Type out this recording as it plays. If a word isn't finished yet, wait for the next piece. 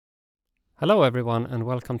Hello everyone and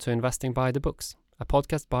welcome to Investing by the Books, a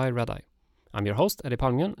podcast by Redeye. I'm your host, Eddie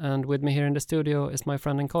Palmgren, and with me here in the studio is my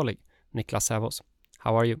friend and colleague, Niklas Sävås.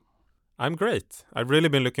 How are you? I'm great. I've really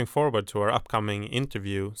been looking forward to our upcoming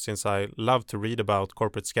interview since I love to read about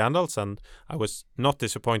corporate scandals, and I was not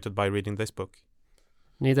disappointed by reading this book.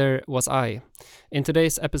 Neither was I. In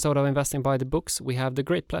today's episode of Investing by the Books, we have the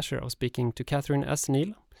great pleasure of speaking to Catherine S.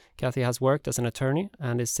 Neal. Kathy has worked as an attorney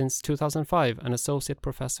and is since 2005 an associate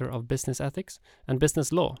professor of business ethics and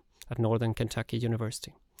business law at Northern Kentucky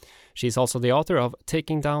University. She is also the author of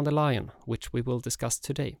Taking Down the Lion, which we will discuss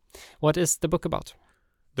today. What is the book about?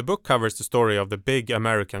 The book covers the story of the big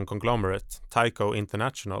American conglomerate, Tyco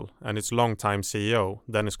International, and its longtime CEO,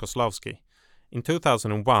 Dennis Kozlowski. In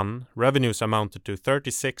 2001, revenues amounted to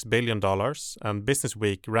 $36 billion, and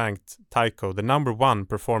Businessweek ranked Tyco the number one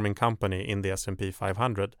performing company in the S&P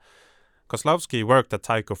 500. Kozlowski worked at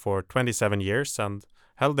Tyco for 27 years and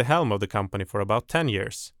held the helm of the company for about 10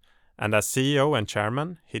 years. And as CEO and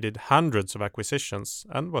chairman, he did hundreds of acquisitions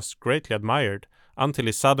and was greatly admired until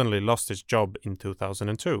he suddenly lost his job in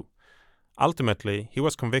 2002. Ultimately, he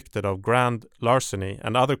was convicted of grand larceny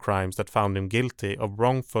and other crimes that found him guilty of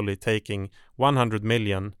wrongfully taking $100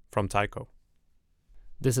 million from Tyco.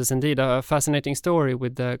 This is indeed a fascinating story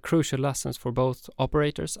with crucial lessons for both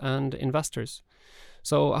operators and investors.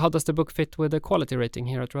 So how does the book fit with the quality rating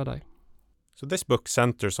here at Redeye? So this book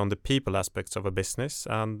centers on the people aspects of a business,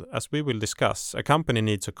 and as we will discuss, a company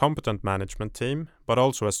needs a competent management team, but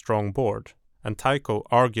also a strong board, and Tyco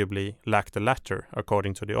arguably lacked the latter,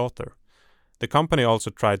 according to the author. The company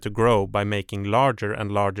also tried to grow by making larger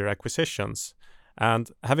and larger acquisitions,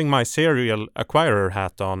 and having my serial acquirer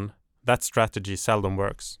hat on, that strategy seldom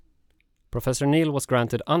works. Professor Neal was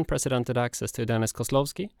granted unprecedented access to Dennis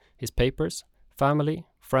Kozlowski, his papers, family,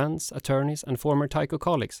 friends, attorneys, and former Tyco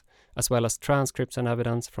colleagues, as well as transcripts and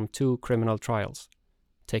evidence from 2 criminal trials.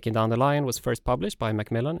 Taking Down the Lion was first published by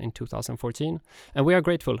Macmillan in 2014, and we are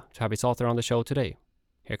grateful to have its author on the show today.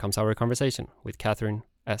 Here comes our conversation with Catherine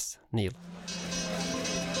S. Neal.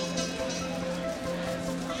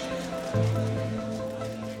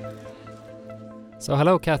 So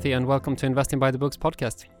hello, Kathy, and welcome to Investing by the Books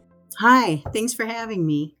podcast. Hi, thanks for having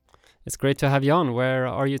me. It's great to have you on. Where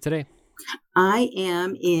are you today? I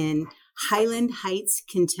am in Highland Heights,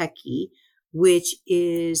 Kentucky, which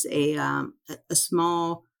is a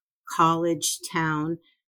small college town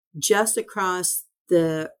just across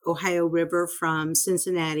the Ohio River from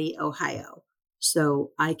Cincinnati, Ohio. So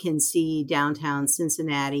I can see downtown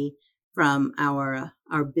Cincinnati from our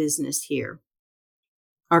business here,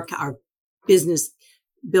 our business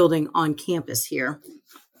building on campus here.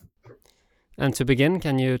 And to begin,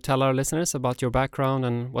 can you tell our listeners about your background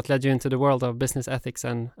and what led you into the world of business ethics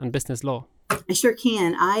and business law? I sure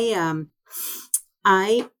can. I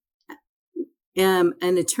am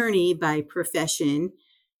an attorney by profession.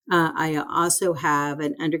 I also have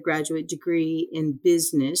an undergraduate degree in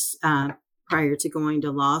business prior to going to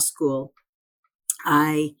law school.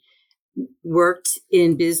 I worked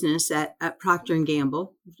in business at Procter &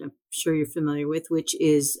 Gamble, which I'm sure you're familiar with, which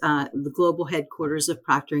is the global headquarters of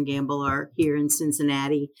Procter & Gamble are here in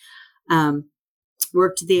Cincinnati.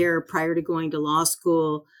 Worked there prior to going to law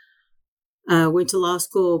school. Went to law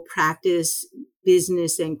school, practiced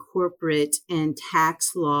business and corporate and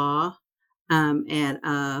tax law at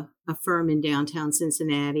a firm in downtown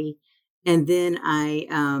Cincinnati. And then I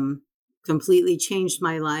completely changed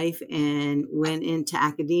my life and went into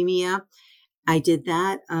academia. I did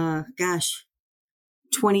that,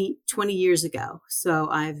 20 years ago. So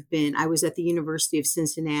I was at the University of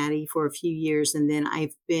Cincinnati for a few years, and then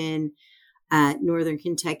I've been at Northern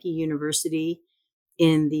Kentucky University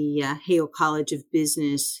in the Hale College of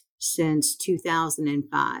Business since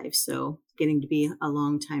 2005. So getting to be a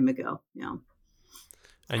long time ago now.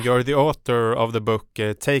 And you're the author of the book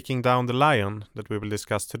Taking Down the Lion that we will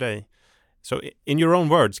discuss today. So in your own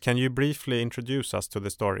words, can you briefly introduce us to the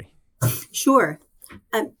story? Sure.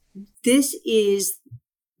 This is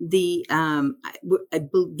the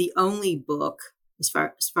only book, as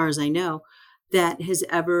far as I know, that has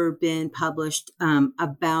ever been published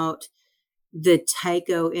about the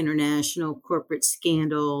Tyco International corporate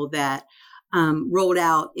scandal that rolled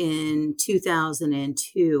out in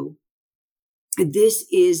 2002. This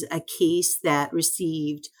is a case that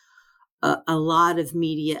received a lot of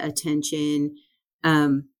media attention.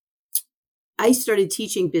 I started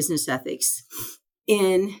teaching business ethics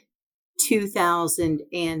in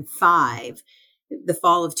 2005, the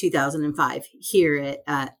fall of 2005 here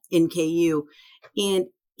at NKU. And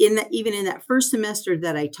even in that first semester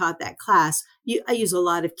that I taught that class, I use a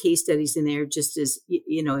lot of case studies in there, just as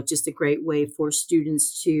it's just a great way for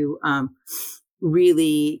students to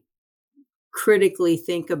really critically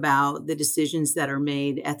think about the decisions that are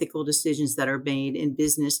made, ethical decisions that are made in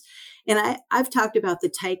business. And I've talked about the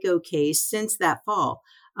Tyco case since that fall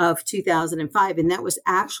of 2005, and that was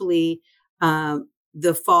actually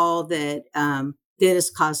the fall that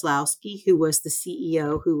Dennis Kozlowski, who was the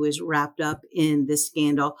CEO, who was wrapped up in this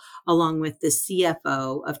scandal, along with the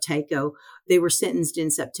CFO of Tyco, they were sentenced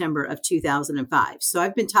in September of 2005. So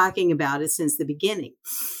I've been talking about it since the beginning.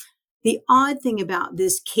 The odd thing about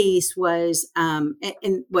this case was,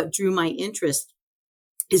 and what drew my interest,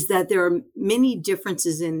 is that there are many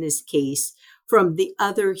differences in this case from the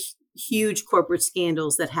other huge corporate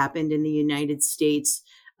scandals that happened in the United States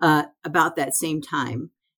about that same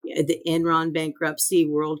time. The Enron bankruptcy,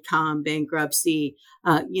 WorldCom bankruptcy,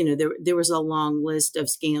 there was a long list of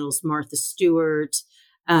scandals, Martha Stewart,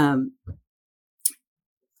 Health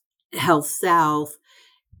South.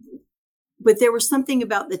 But there was something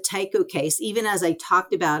about the Tyco case, even as I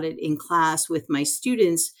talked about it in class with my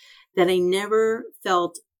students, that I never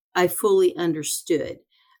felt I fully understood.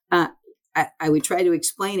 I would try to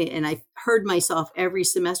explain it, and I heard myself every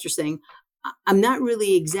semester saying, I'm not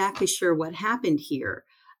really exactly sure what happened here,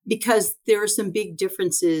 because there are some big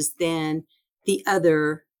differences than the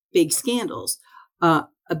other big scandals. A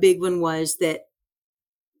big one was that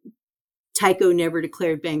Tyco never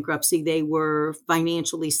declared bankruptcy. They were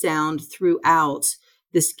financially sound throughout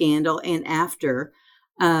the scandal and after.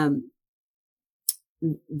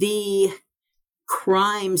 The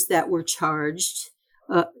crimes that were charged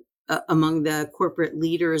among the corporate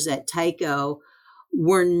leaders at Tyco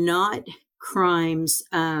were not crimes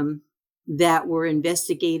that were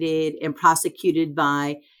investigated and prosecuted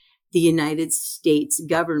by the United States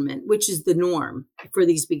government, which is the norm for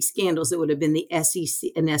these big scandals. It would have been the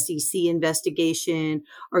SEC, an SEC investigation,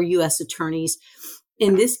 or U.S. attorneys.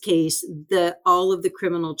 In this case, all of the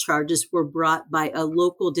criminal charges were brought by a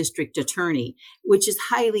local district attorney, which is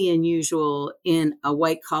highly unusual in a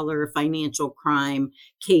white-collar financial crime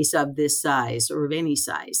case of this size or of any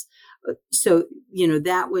size. So,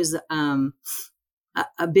 that was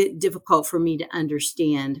a bit difficult for me to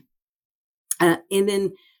understand. And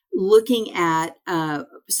then looking at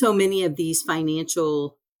so many of these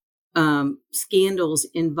financial scandals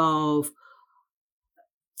involve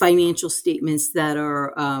financial statements that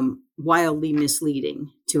are wildly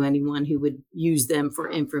misleading to anyone who would use them for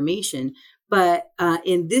information. But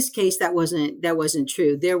in this case, that wasn't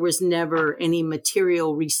true. There was never any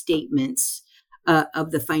material restatements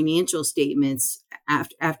of the financial statements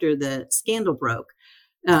after the scandal broke.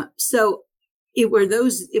 So it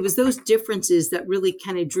was those differences that really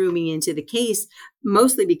kind of drew me into the case,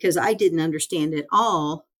 mostly because I didn't understand at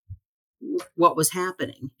all what was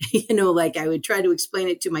happening. Like I would try to explain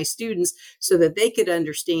it to my students so that they could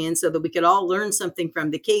understand, so that we could all learn something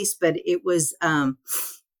from the case. But it was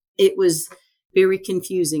very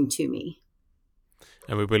confusing to me.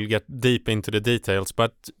 And we will get deep into the details.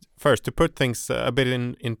 But first, to put things a bit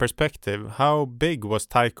in perspective, how big was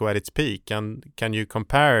Tyco at its peak? And can you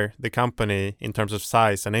compare the company in terms of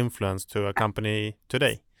size and influence to a company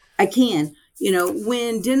today? I can.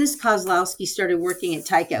 When Dennis Kozlowski started working at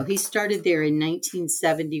Tyco, he started there in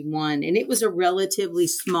 1971, and it was a relatively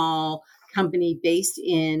small company based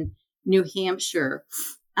in New Hampshire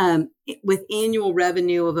with annual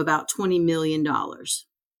revenue of about $20 million.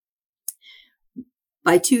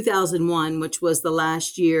 By 2001, which was the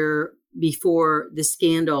last year before the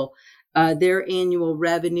scandal, their annual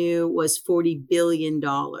revenue was $40 billion.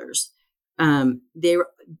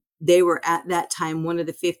 They were at that time one of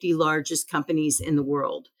the 50 largest companies in the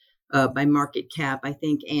world by market cap, I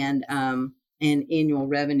think, and annual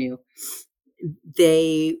revenue.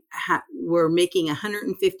 They were making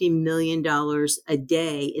 $150 million a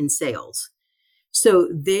day in sales. So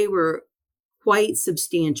they were quite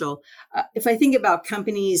substantial. If I think about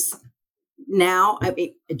companies now,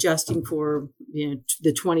 adjusting for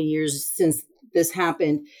the 20 years since this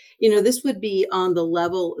happened, this would be on the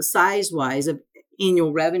level size-wise of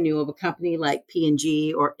annual revenue of a company like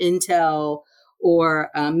P&G or Intel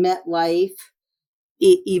or MetLife,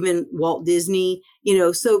 even Walt Disney,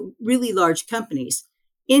 so really large companies.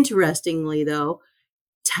 Interestingly, though,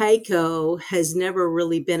 Tyco has never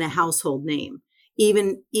really been a household name.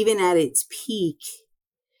 Even at its peak,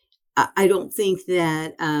 I don't think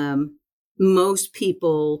that most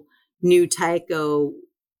people knew Tyco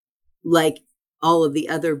like all of the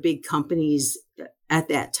other big companies at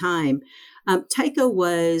that time. Tyco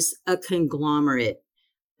was a conglomerate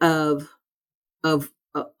of a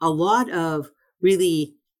lot of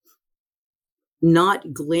really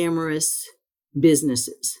not glamorous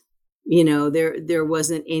businesses. There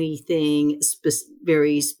wasn't anything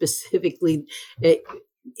very specifically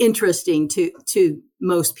interesting to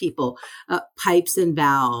most people. Pipes and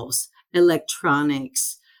valves,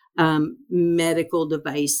 electronics, medical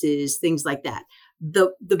devices, things like that.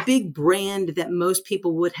 The big brand that most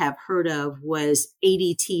people would have heard of was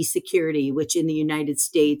ADT Security, which in the United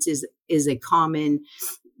States is a common.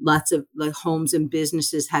 Lots of homes and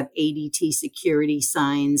businesses have ADT Security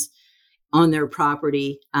signs on their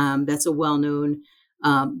property. That's a well-known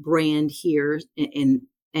brand here, and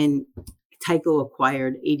Tyco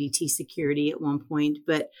acquired ADT Security at one point.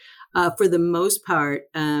 But for the most part,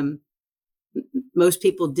 most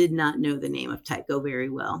people did not know the name of Tyco very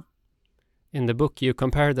well. In the book, you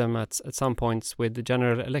compare them at some points with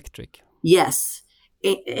General Electric. Yes,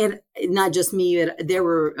 and not just me. There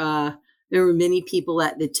were many people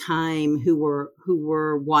at the time who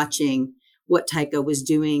were watching what Tyco was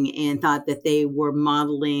doing and thought that they were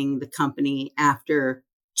modeling the company after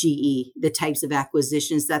GE, the types of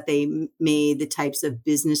acquisitions that they made, the types of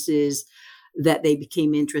businesses that they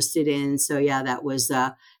became interested in. So yeah, that was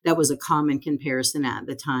a common comparison at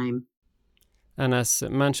the time. And as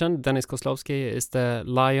mentioned, Dennis Kozlowski is the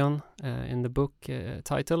lion in the book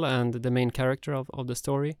title and the main character of the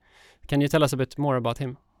story. Can you tell us a bit more about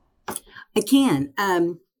him? I can.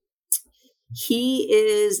 He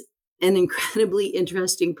is an incredibly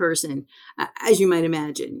interesting person, as you might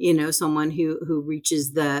imagine. Someone who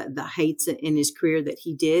reaches the heights in his career that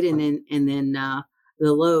he did, and then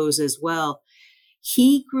the lows as well.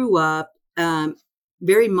 He grew up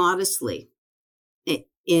very modestly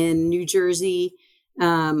in New Jersey,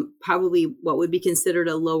 probably what would be considered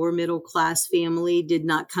a lower middle class family, did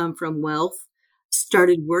not come from wealth,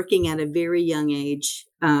 started working at a very young age,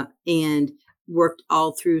 and worked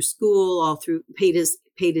all through school,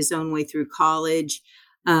 paid his own way through college.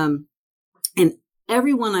 And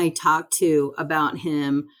everyone I talked to about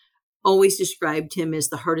him always described him as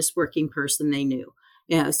the hardest working person they knew.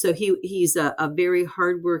 Yeah, so he's a very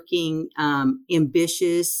hardworking,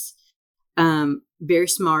 ambitious, very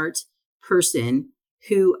smart person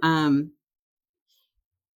who,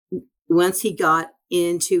 once he got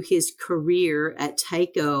into his career at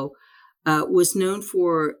Tyco, was known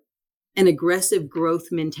for an aggressive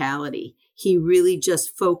growth mentality. He really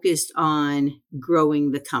just focused on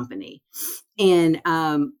growing the company. And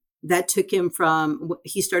that took him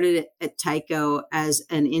he started at Tyco as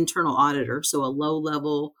an internal auditor, so a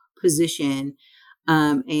low-level position,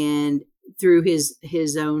 and through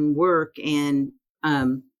his own work and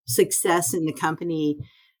success in the company,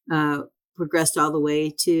 progressed all the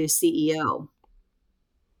way to CEO.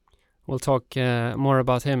 We'll talk more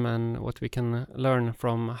about him and what we can learn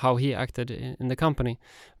from how he acted in the company.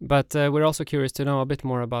 But we're also curious to know a bit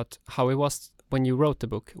more about how it was when you wrote the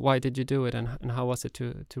book. Why did you do it, and how was it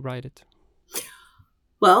to write it?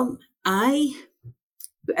 Well,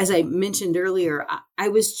 as I mentioned earlier, I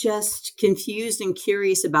was just confused and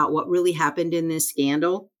curious about what really happened in this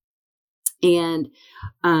scandal. And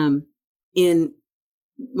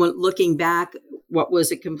looking back, what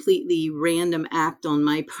was a completely random act on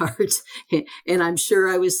my part. And I'm sure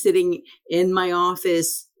I was sitting in my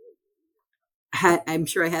office. I'm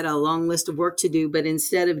sure I had a long list of work to do, but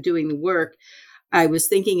instead of doing the work, I was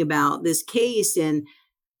thinking about this case and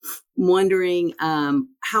wondering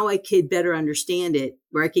how I could better understand it,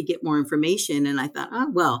 where I could get more information. And I thought,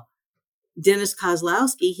 Dennis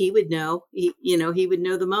Kozlowski, he would know. He would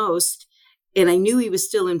know the most. And I knew he was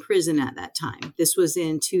still in prison at that time. This was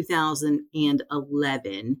in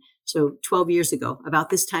 2011, so 12 years ago, about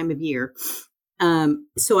this time of year.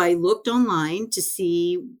 So I looked online to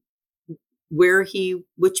see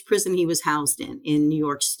which prison he was housed in New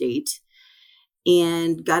York State,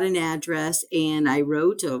 and got an address. And I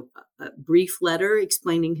wrote a brief letter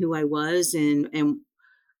explaining who I was and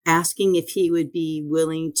asking if he would be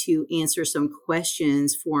willing to answer some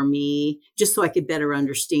questions for me, just so I could better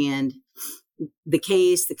understand the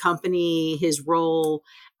case, the company, his role,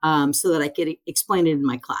 so that I could explain it in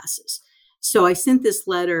my classes. So I sent this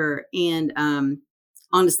letter and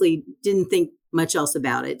honestly didn't think much else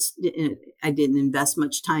about it. I didn't invest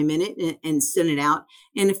much time in it and sent it out.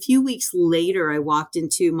 And a few weeks later, I walked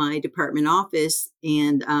into my department office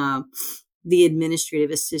and the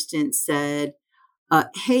administrative assistant said,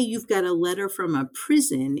 hey, you've got a letter from a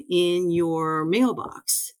prison in your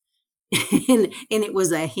mailbox. and it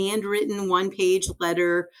was a handwritten one-page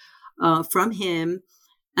letter from him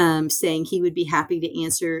saying he would be happy to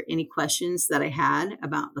answer any questions that I had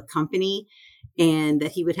about the company, and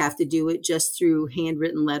that he would have to do it just through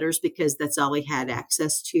handwritten letters because that's all he had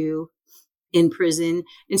access to. in prison.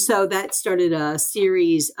 And so that started a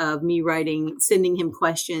series of me sending him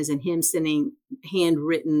questions and him sending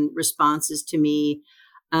handwritten responses to me,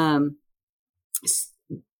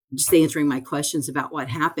 just answering my questions about what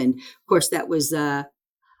happened. Of course, that was a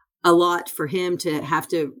lot for him to have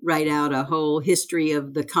to write out a whole history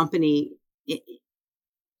of the company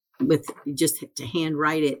with just to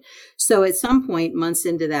handwrite it. So at some point, months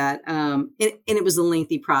into that, and it was a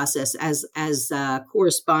lengthy process as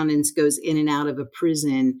correspondence goes in and out of a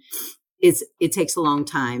prison. It takes a long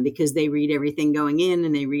time because they read everything going in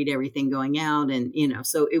and they read everything going out, and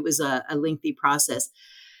so it was a lengthy process.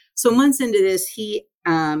 So months into this, he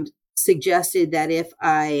suggested that if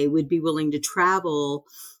I would be willing to travel,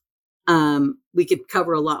 we could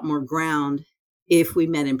cover a lot more ground if we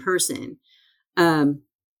met in person.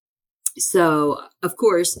 So, of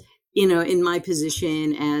course, in my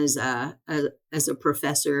position as a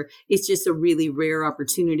professor, it's just a really rare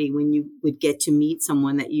opportunity when you would get to meet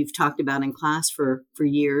someone that you've talked about in class for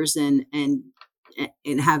years and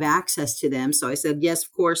have access to them. So I said, yes,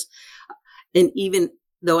 of course. And even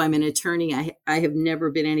though I'm an attorney, I have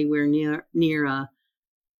never been anywhere near a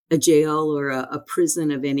jail or a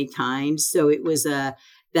prison of any kind. So it was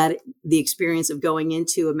that the experience of going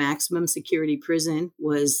into a maximum security prison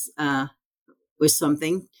was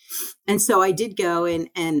something. And so I did go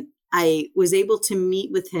and I was able to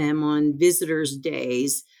meet with him on visitors'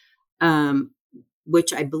 days,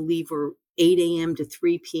 which I believe were 8 a.m. to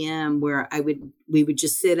 3 p.m., where we would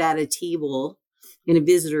just sit at a table in a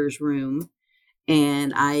visitor's room,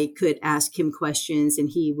 and I could ask him questions and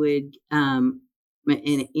he would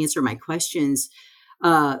and answer my questions.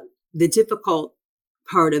 The difficult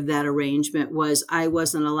part of that arrangement was I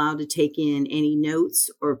wasn't allowed to take in any notes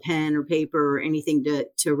or pen or paper or anything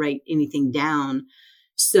to write anything down.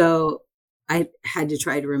 So I had to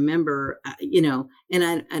try to remember,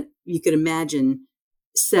 and you could imagine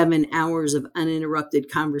 7 hours of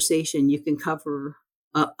uninterrupted conversation. You can cover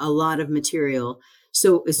a lot of material.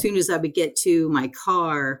 So as soon as I would get to my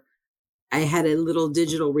car, I had a little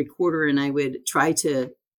digital recorder and I would try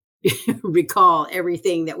to recall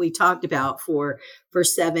everything that we talked about for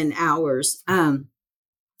 7 hours.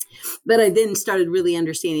 But I then started really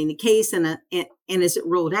understanding the case, and as it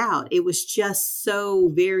rolled out, it was just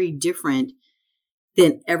so very different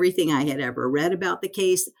than everything I had ever read about the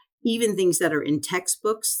case. Even things that are in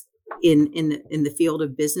textbooks in the field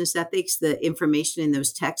of business ethics, the information in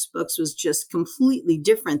those textbooks was just completely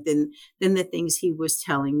different than the things he was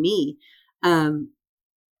telling me.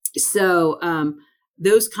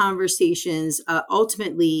 Those conversations,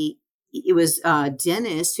 ultimately, it was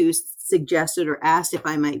Dennis who suggested or asked if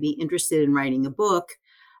I might be interested in writing a book,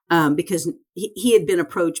 because he had been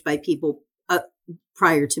approached by people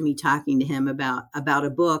prior to me talking to him about a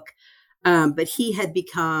book, but he had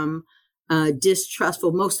become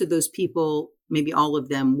distrustful. Most of those people, maybe all of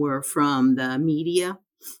them, were from the media,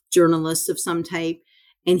 journalists of some type.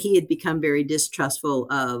 And he had become very distrustful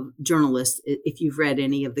of journalists. If you've read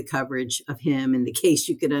any of the coverage of him in the case,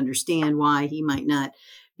 you could understand why he might not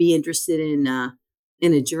be interested in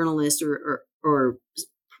a journalist or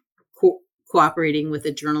cooperating with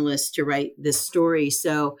a journalist to write this story.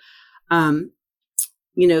 So,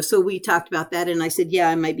 so we talked about that, and I said, yeah,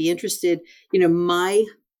 I might be interested.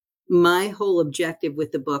 My whole objective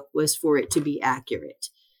with the book was for it to be accurate.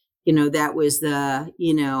 That was the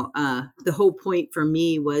whole point for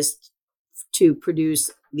me was to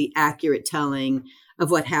produce the accurate telling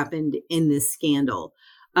of what happened in this scandal.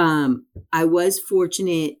 I was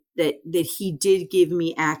fortunate that he did give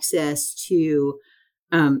me access to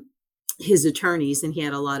his attorneys, and he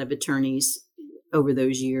had a lot of attorneys over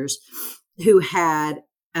those years who had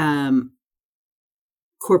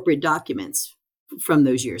corporate documents from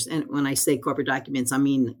those years. And when I say corporate documents, I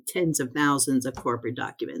mean tens of thousands of corporate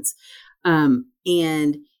documents, and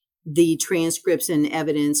the transcripts and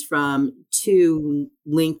evidence from 2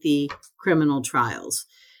 lengthy criminal trials.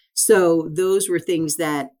 So those were things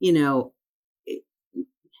that,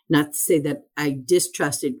 not to say that I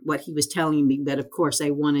distrusted what he was telling me, but of course I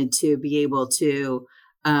wanted to be able to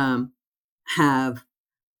have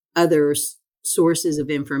other sources of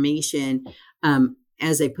information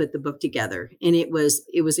as I put the book together. And it was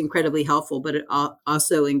incredibly helpful, but it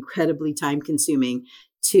also incredibly time consuming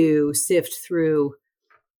to sift through,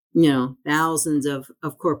 thousands of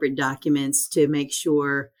corporate documents to make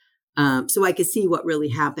sure, so I could see what really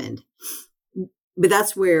happened. But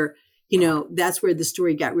that's where the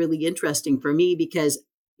story got really interesting for me, because,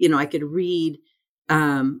 I could read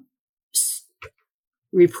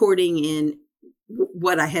reporting in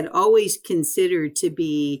what I had always considered to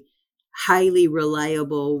be highly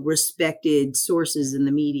reliable, respected sources in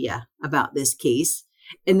the media about this case.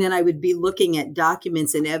 And then I would be looking at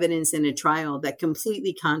documents and evidence in a trial that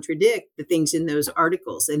completely contradict the things in those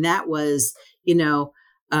articles. And that was,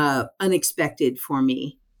 unexpected for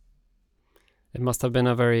me. It must have been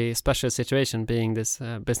a very special situation being this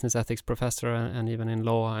business ethics professor and even in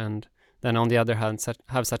law, and then on the other hand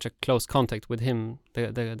have such a close contact with him,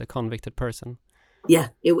 the convicted person. Yeah,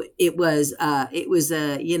 it was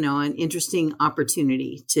an interesting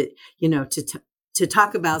opportunity to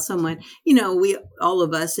talk about someone. We, all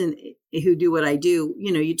of us and who do what I do,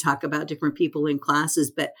 you talk about different people in classes,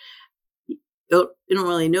 but you don't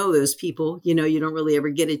really know those people. You don't really ever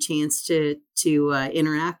get a chance to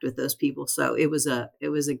interact with those people. So it was a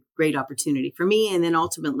great opportunity for me, and then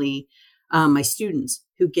ultimately my students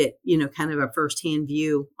who get kind of a firsthand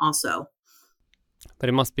view also. But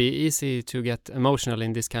it must be easy to get emotional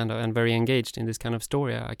in this kind of, and very engaged in this kind of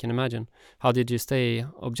story, I can imagine. How did you stay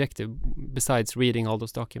objective besides reading all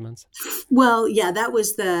those documents? Well, yeah, that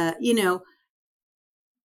was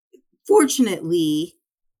fortunately,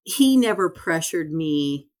 he never pressured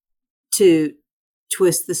me to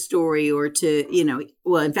twist the story or to,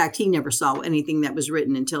 in fact, he never saw anything that was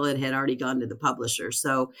written until it had already gone to the publisher.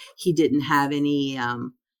 So he didn't have any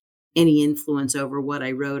influence over what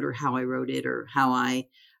I wrote or how I wrote it or how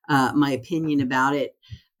my opinion about it.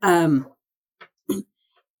 As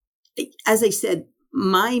I said,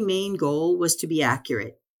 my main goal was to be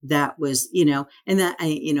accurate. That was, and that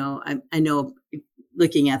I know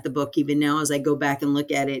looking at the book, even now, as I go back and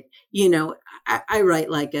look at it, I write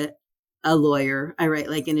like a lawyer. I write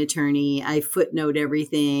like an attorney. I footnote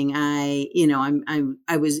everything. I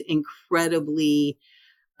was incredibly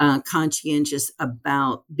conscientious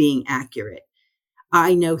about being accurate.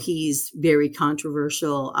 I know he's very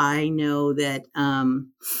controversial. I know that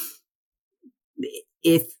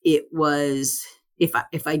if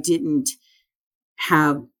I didn't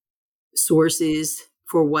have sources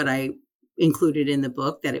for what I included in the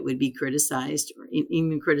book, that it would be criticized or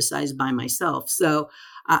even criticized by myself. So,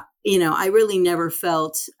 I really never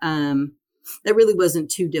felt that really wasn't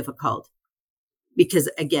too difficult. Because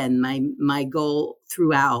again, my goal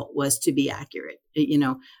throughout was to be accurate.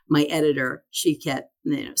 My editor, she kept,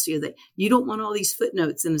 she was like, "You don't want all these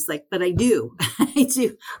footnotes," and it's like, "But I do,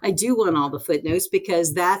 I do want all the footnotes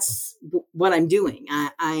because that's what I'm doing.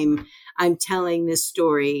 I'm telling this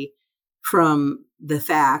story from the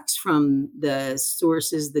facts, from the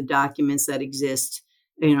sources, the documents that exist.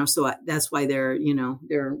 So that's why there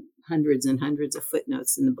are hundreds and hundreds of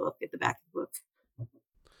footnotes in the book at the back of the book."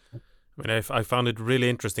 I mean, I found it really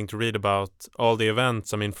interesting to read about all the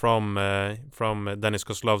events. I mean, from Dennis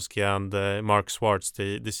Kozlowski and Mark Schwartz,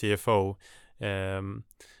 the CFO,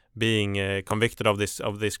 being convicted of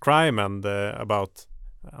this crime, and about,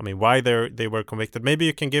 I mean, why they were convicted. Maybe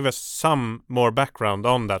you can give us some more background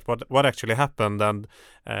on that. What actually happened, and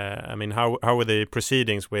I mean, how were the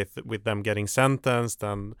proceedings with them getting sentenced,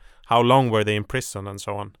 and how long were they in prison, and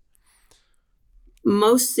so on.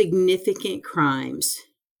 Most significant crimes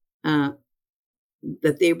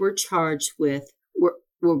that they were charged with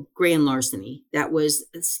were grand larceny. That was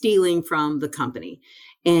stealing from the company.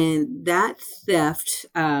 And that theft,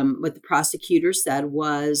 what the prosecutor said,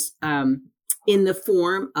 was in the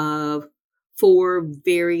form of 4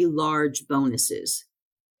 very large bonuses.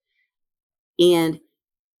 And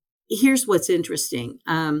here's what's interesting.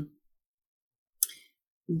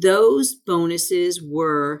 Those bonuses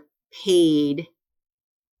were paid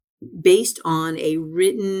based on a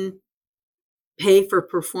written pay for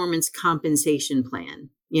performance compensation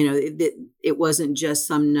plan. It wasn't just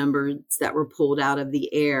some numbers that were pulled out of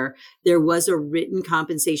the air. There was a written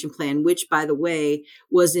compensation plan, which, by the way,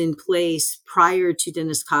 was in place prior to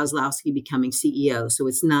Dennis Kozlowski becoming CEO. So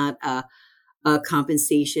it's not a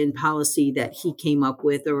compensation policy that he came up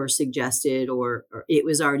with or suggested, or it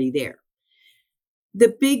was already there.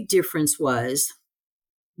 The big difference was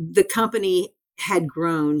the company had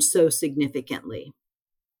grown so significantly.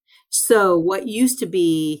 So what used to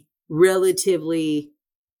be relatively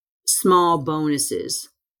small bonuses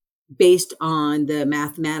based on the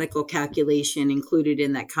mathematical calculation included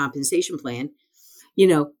in that compensation plan,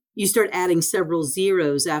 you start adding several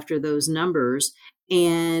zeros after those numbers,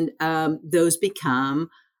 and those become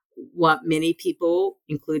what many people,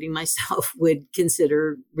 including myself, would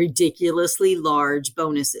consider ridiculously large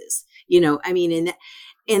bonuses. And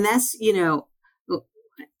that's,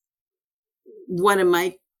 one of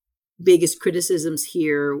my biggest criticisms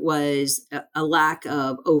here was a lack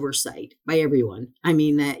of oversight by everyone. I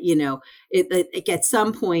mean, that, at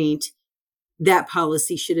some point, that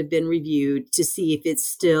policy should have been reviewed to see if it's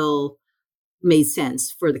still made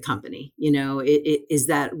sense for the company. Is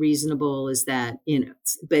that reasonable? Is that,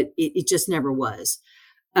 but it just never was.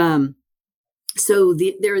 So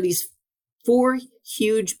there are these 4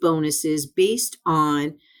 huge bonuses based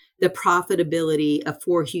on the profitability of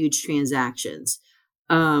 4 huge transactions.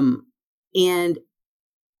 And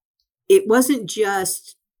it wasn't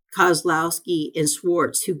just Kozlowski and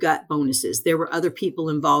Schwartz who got bonuses. There were other people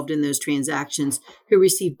involved in those transactions who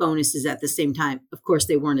received bonuses at the same time. Of course,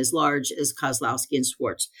 they weren't as large as Kozlowski and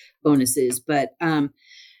Schwartz bonuses, but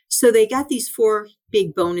so they got these 4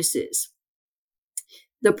 big bonuses.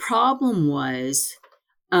 The problem was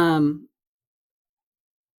when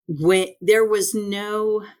there was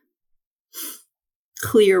no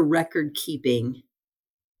clear record keeping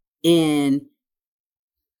in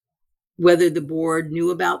whether the board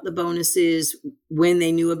knew about the bonuses, when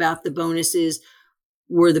they knew about the bonuses,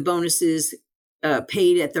 were the bonuses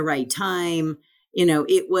paid at the right time?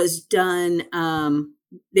 It was done.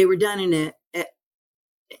 They were done in a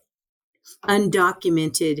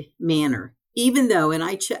undocumented manner. Even though, and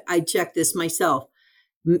I checked this myself,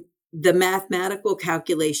 the mathematical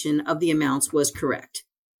calculation of the amounts was correct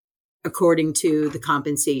according to the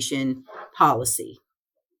compensation policy,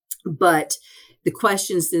 but the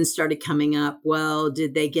questions then started coming up. Well,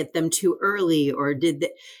 did they get them too early, or did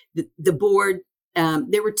the board?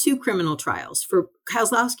 There were 2 criminal trials. For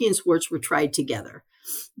Kozlowski and Schwartz were tried together.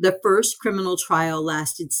 The first criminal trial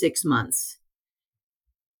lasted 6 months.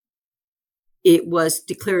 It was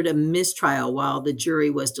declared a mistrial while the jury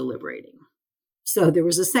was deliberating. So there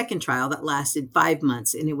was a second trial that lasted 5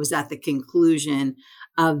 months, and it was at the conclusion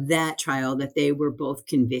of that trial that they were both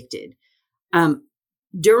convicted.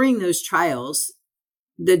 During those trials,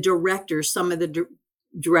 the directors, some of the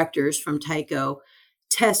directors from Tyco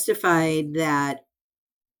testified that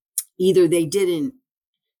either they didn't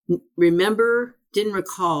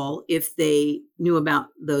recall if they knew about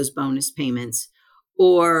those bonus payments,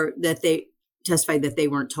 or that they testified that they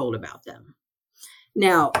weren't told about them.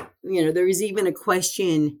 Now, there is even a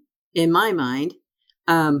question in my mind.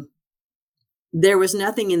 There was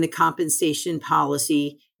nothing in the compensation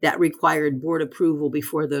policy that required board approval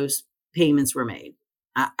before those payments were made.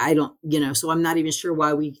 I don't, so I'm not even sure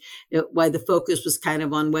why the focus was kind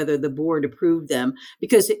of on whether the board approved them,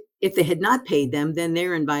 because if they had not paid them, then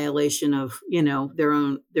they're in violation of, their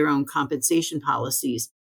own compensation policies.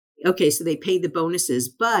 Okay, so they paid the bonuses,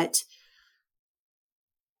 but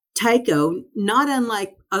Tyco, not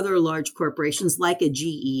unlike other large corporations like a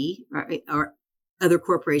GE or other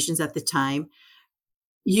corporations at the time,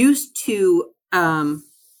 used to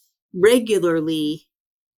regularly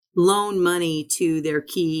loan money to their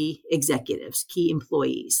key executives, key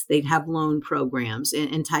employees. They'd have loan programs,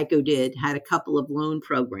 and Tyco had a couple of loan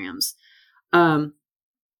programs.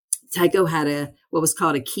 Tyco had what was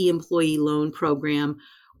called a key employee loan program,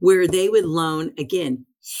 where they would loan, again,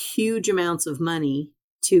 huge amounts of money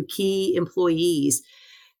to key employees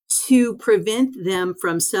to prevent them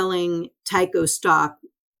from selling Tyco stock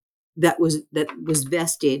that was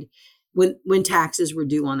vested when taxes were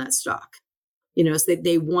due on that stock. So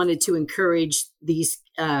they wanted to encourage these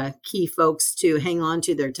key folks to hang on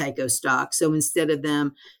to their Tyco stock. So instead of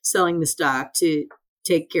them selling the stock to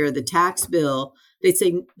take care of the tax bill, they'd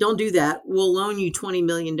say, don't do that. We'll loan you $20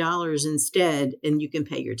 million instead, and you can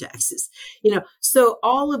pay your taxes. So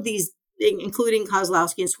all of these, including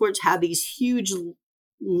Kozlowski and Schwartz, had these huge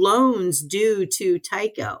loans due to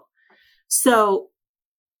Tyco. So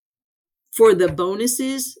for the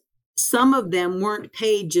bonuses, some of them weren't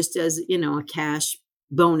paid just as, a cash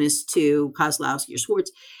bonus to Kozlowski or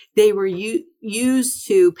Schwartz. They were used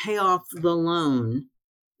to pay off the loan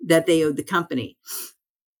that they owed the company.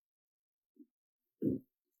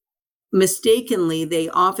 Mistakenly, they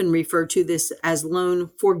often refer to this as loan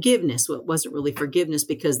forgiveness. Well, it wasn't really forgiveness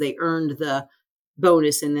because they earned the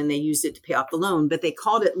bonus and then they used it to pay off the loan, but they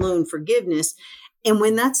called it loan forgiveness. And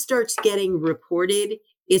when that starts getting reported,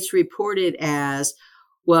 it's reported as,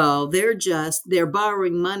 well, they're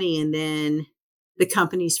borrowing money and then the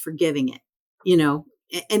company's forgiving it,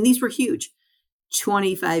 and these were huge,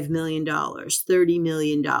 $25 million, $30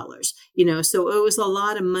 million, so it was a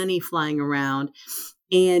lot of money flying around,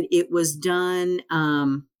 and it was done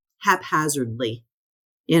haphazardly.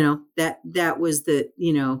 That was the,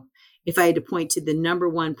 if I had to point to the number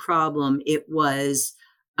one problem, it was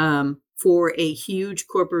for a huge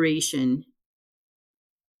corporation.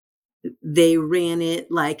 They ran it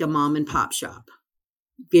like a mom and pop shop,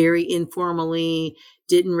 very informally,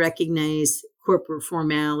 didn't recognize corporate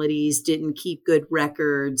formalities, didn't keep good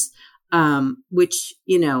records, which,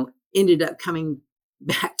 ended up coming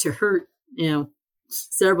back to hurt,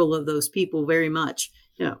 several of those people very much.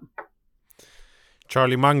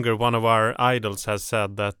 Charlie Munger, one of our idols, has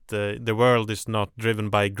said that the world is not driven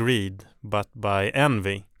by greed, but by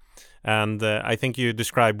envy. And I think you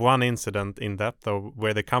described one incident in depth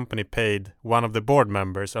where the company paid one of the board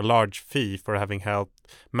members a large fee for having helped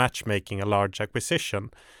matchmaking a large acquisition.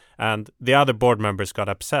 And the other board members got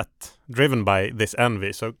upset, driven by this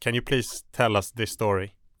envy. So can you please tell us this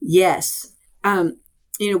story? Yes.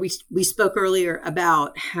 We spoke earlier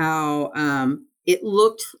about how it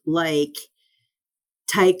looked like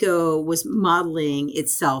Tyco was modeling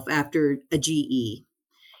itself after a GE.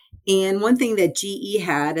 And one thing that GE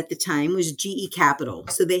had at the time was GE Capital.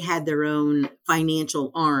 So they had their own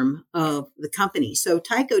financial arm of the company. So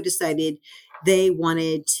Tyco decided they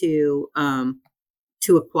wanted to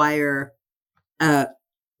acquire a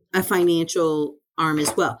financial arm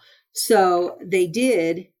as well. So they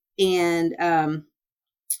did. And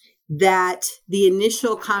that the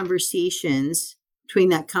initial conversations between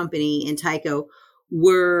that company and Tyco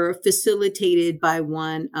were facilitated by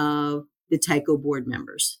one of the Tyco board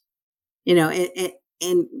members.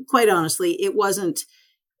 And quite honestly, it wasn't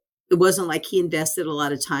like he invested a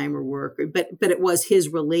lot of time or work, but it was his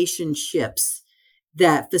relationships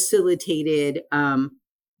that facilitated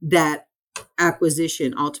that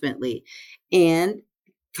acquisition ultimately. And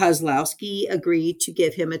Kozlowski agreed to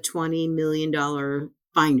give him a $20 million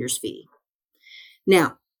finder's fee.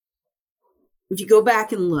 Now, if you go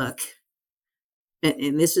back and look,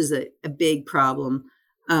 and this is a big problem,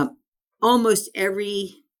 almost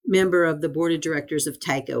every member of the board of directors of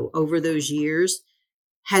Tyco over those years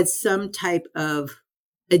had some type of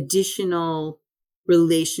additional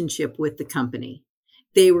relationship with the company.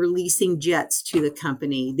 They were leasing jets to the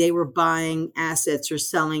company. They were buying assets or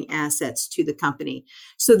selling assets to the company.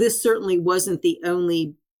 So this certainly wasn't the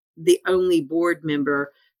only board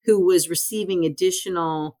member who was receiving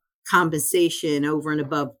additional compensation over and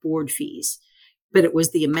above board fees, but it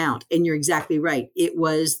was the amount. And you're exactly right. It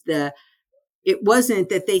wasn't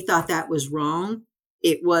that they thought that was wrong.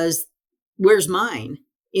 It was, where's mine?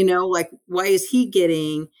 Why is he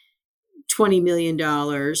getting $20 million?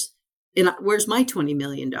 And where's my $20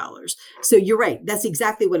 million? So you're right. That's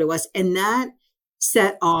exactly what it was. And that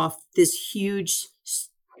set off this huge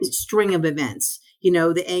string of events,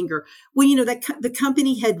 the anger. Well, the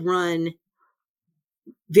company had run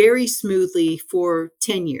very smoothly for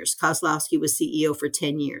 10 years. Kozlowski was CEO for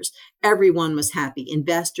 10 years. Everyone was happy.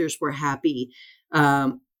 Investors were happy.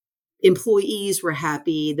 Employees were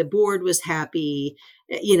happy. The board was happy.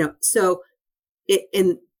 So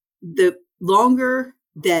and the longer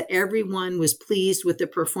that everyone was pleased with the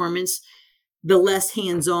performance, the less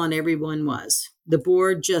hands-on everyone was. The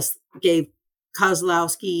board just gave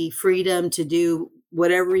Kozlowski freedom to do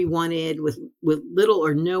whatever he wanted with little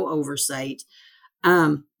or no oversight.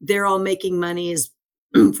 They're all making money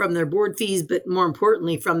from their board fees, but more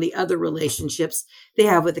importantly, from the other relationships they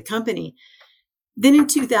have with the company. Then in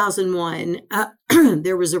 2001,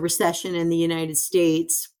 there was a recession in the United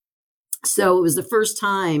States. So it was the first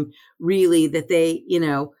time really that they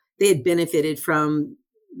had benefited from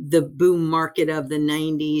the boom market of the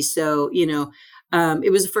 90s. So,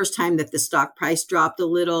 it was the first time that the stock price dropped a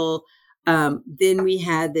little. Then we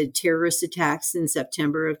had the terrorist attacks in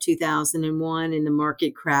September of 2001 and the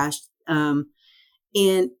market crashed. And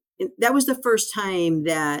that was the first time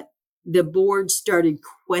that the board started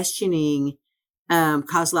questioning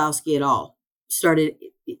Kozlowski at all, started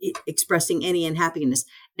expressing any unhappiness.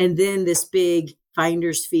 And then this big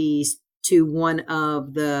finder's fees to one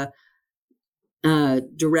of the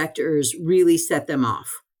directors really set them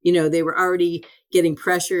off. They were already getting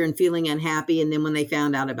pressure and feeling unhappy. And then when they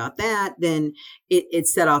found out about that, then it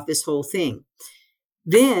set off this whole thing.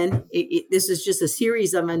 Then this is just a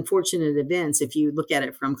series of unfortunate events if you look at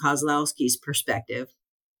it from Kozlowski's perspective.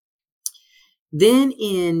 Then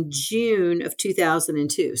in June of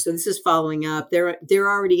 2002, so this is following up, they're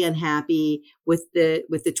already unhappy with the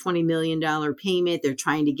 $20 million payment. They're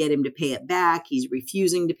trying to get him to pay it back. He's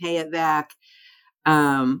refusing to pay it back.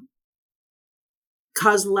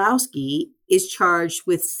 Kozlowski is charged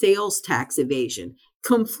with sales tax evasion,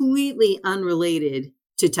 completely unrelated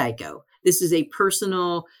to Tyco. This is a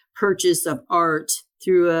personal purchase of art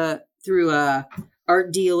through a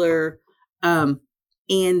art dealer. And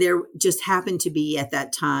there just happened to be at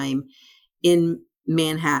that time in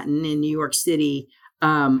Manhattan, in New York City,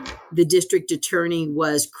 the district attorney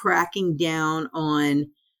was cracking down on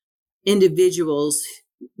individuals,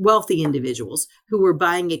 wealthy individuals, who were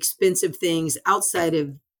buying expensive things outside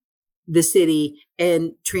of the city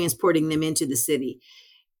and transporting them into the city.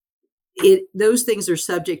 Those things are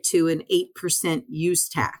subject to an 8% use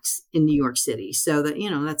tax in New York City. So that,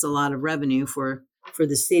 that's a lot of revenue for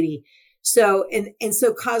the city. So, and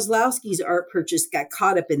so Kozlowski's art purchase got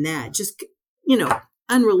caught up in that, just,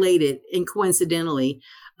 unrelated and coincidentally.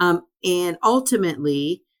 And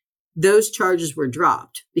ultimately, those charges were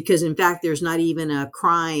dropped because, in fact, there's not even a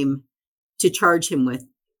crime to charge him with.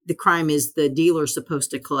 The crime is the dealer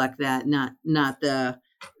supposed to collect that, not the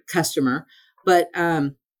customer. But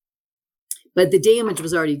the damage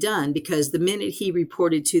was already done because the minute he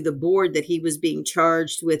reported to the board that he was being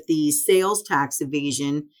charged with the sales tax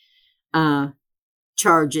evasion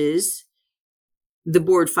charges, the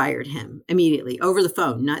board fired him immediately over the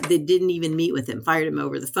phone. They didn't even meet with him, fired him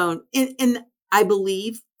over the phone. And I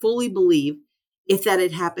fully believe, if that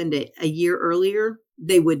had happened a year earlier,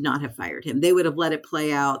 they would not have fired him. They would have let it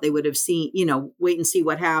play out. They would have seen, wait and see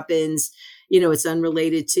what happens. It's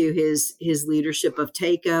unrelated to his leadership of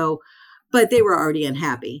Tyco, but they were already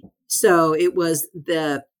unhappy. So it was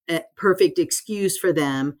the perfect excuse for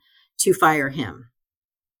them to fire him.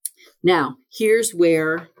 Now, here's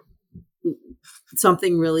where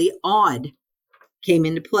something really odd came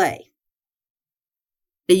into play.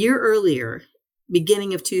 A year earlier,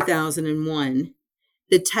 beginning of 2001,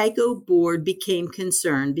 the Tyco board became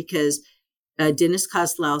concerned because Dennis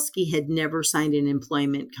Kozlowski had never signed an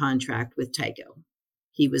employment contract with Tyco.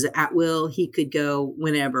 He was at will. He could go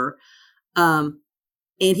whenever. And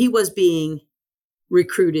he was being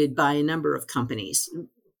recruited by a number of companies,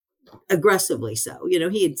 aggressively so.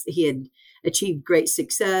 He had achieved great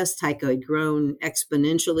success. Tyco had grown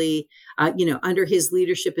exponentially. Under his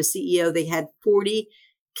leadership as CEO, they had 40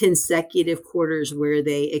 consecutive quarters where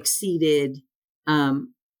they exceeded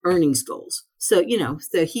earnings goals. So,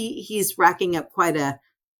 so he's racking up quite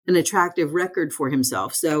an attractive record for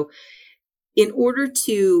himself. So in order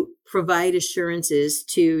to provide assurances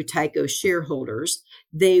to Tyco shareholders,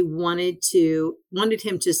 they wanted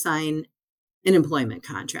him to sign an employment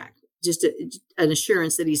contract, just an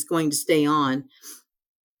assurance that he's going to stay on.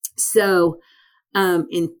 So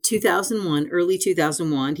in 2001, early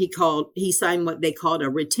 2001, he signed what they called a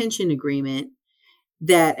retention agreement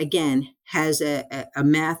that, again, has a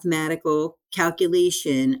mathematical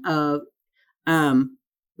calculation of,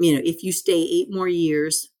 if you stay 8 more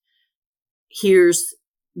years, here's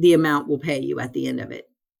the amount we'll pay you at the end of it.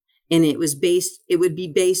 And it would be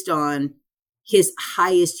based on his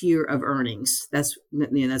highest year of earnings. That's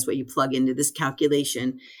what you plug into this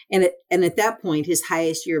calculation. And at that point, his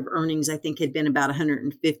highest year of earnings, I think, had been about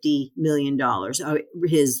 $150 million,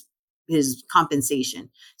 his compensation.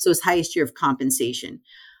 So his highest year of compensation.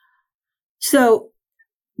 So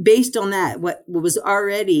based on that, what was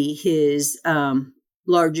already his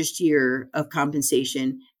largest year of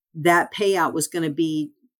compensation, that payout was going to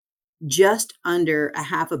be just under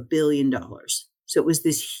 $500 million. So it was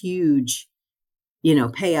this huge,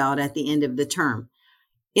 payout at the end of the term.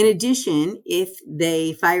 In addition, if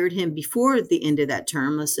they fired him before the end of that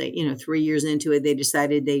term, let's say, 3 years into it, they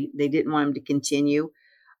decided they didn't want him to continue,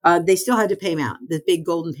 they still had to pay him out, the big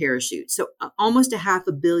golden parachute. So almost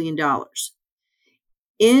 $500 million.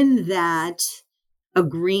 In that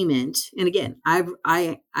agreement, and again,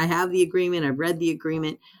 I have the agreement, I've read the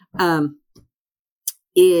agreement.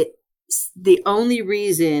 The only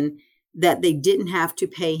reason that they didn't have to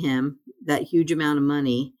pay him that huge amount of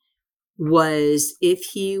money was if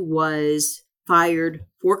he was fired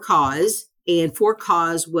for cause, and for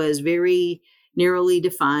cause was very narrowly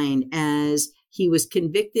defined as he was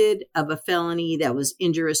convicted of a felony that was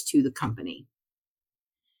injurious to the company.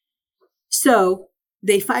 So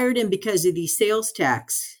they fired him because of these sales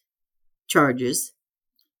tax charges,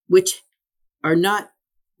 which are not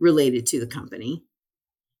related to the company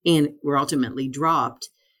and were ultimately dropped.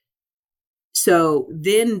 So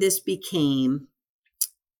then this became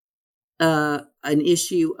an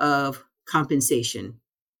issue of compensation.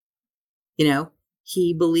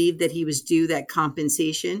 He believed that he was due that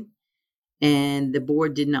compensation, and the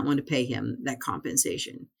board did not want to pay him that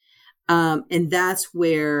compensation. And that's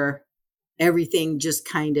where everything just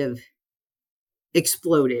kind of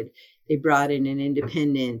exploded. They brought in an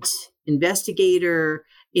independent investigator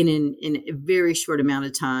in a very short amount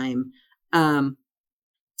of time,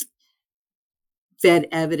 fed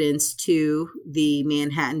evidence to the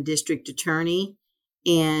Manhattan District Attorney,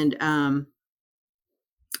 and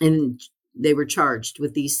they were charged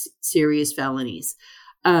with these serious felonies.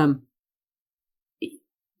 It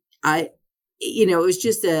was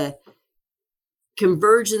just a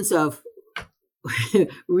convergence of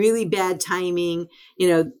really bad timing.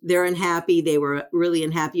 They're unhappy. They were really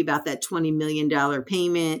unhappy about that $20 million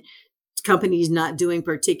payment. Company's not doing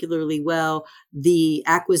particularly well. The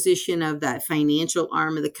acquisition of that financial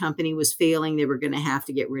arm of the company was failing. They were going to have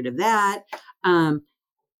to get rid of that.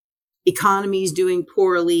 Economy's doing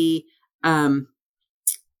poorly. So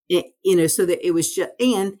that it was just,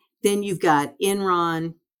 and then you've got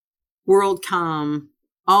Enron, WorldCom,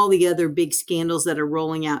 all the other big scandals that are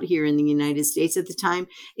rolling out here in the United States at the time.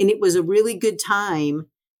 And it was a really good time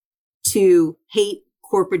to hate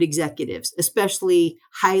corporate executives, especially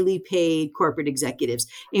highly paid corporate executives.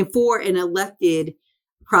 And for an elected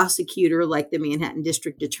prosecutor like the Manhattan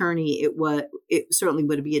District Attorney, it certainly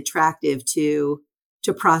would be attractive to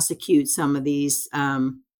prosecute some of these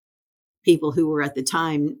people who were at the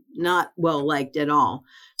time not well liked at all.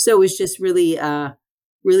 So it was just really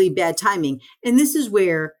really bad timing. And this is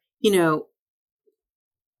where,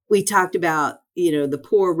 we talked about, the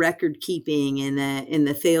poor record keeping and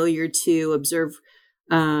the failure to observe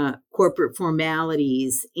corporate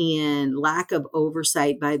formalities and lack of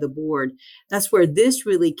oversight by the board. That's where this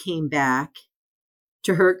really came back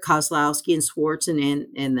to hurt Kozlowski and Schwartz, and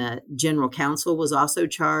the general counsel was also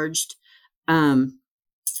charged. When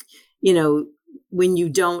you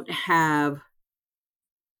don't have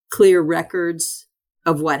clear records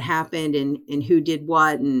of what happened and who did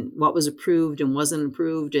what and what was approved and wasn't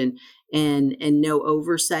approved and no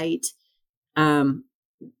oversight,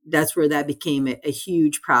 that's where that became a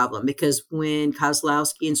huge problem, because when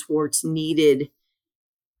Kozlowski and Schwartz needed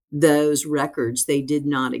those records, they did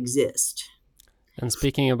not exist. And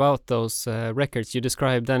speaking about those records, you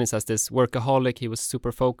described Dennis as this workaholic. He was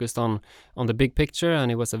super focused on the big picture,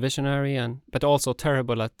 and he was a visionary, but also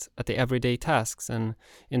terrible at the everyday tasks. And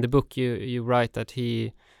in the book, you write that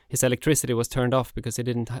his electricity was turned off because he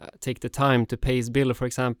didn't take the time to pay his bill, for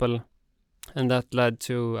example, and that led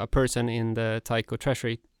to a person in the Tyco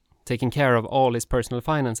Treasury taking care of all his personal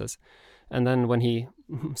finances. And then when he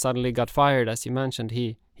suddenly got fired, as you mentioned,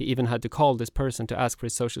 he even had to call this person to ask for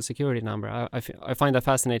his social security number. I find that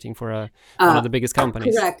fascinating for one of the biggest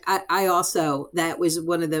companies. Correct. I also, that was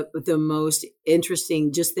one of the most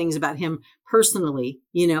interesting just things about him personally.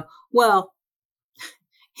 Well,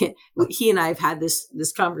 he and I have had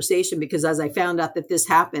this conversation, because as I found out that this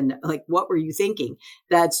happened, like, what were you thinking?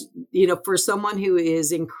 That's, for someone who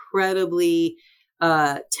is incredibly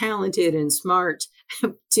talented and smart,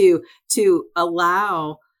 to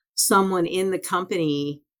allow someone in the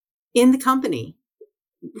company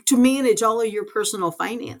to manage all of your personal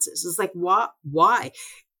finances. It's like, why?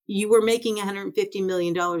 You were making $150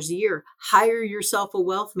 million a year. Hire yourself a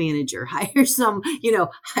wealth manager, hire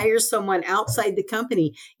someone outside the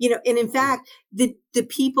company, and in fact, the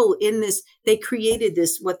people in this, they created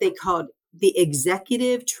this, what they called the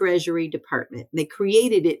Executive Treasury Department. They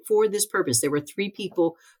created it for this purpose. There were 3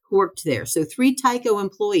 people who worked there. So 3 Tyco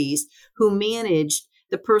employees who managed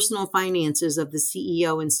the personal finances of the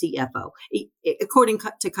CEO and CFO. According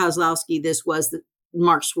to Kozlowski, this was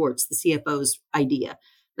Mark Schwartz, the CFO's idea.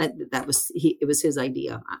 It was his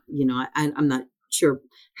idea. I'm not sure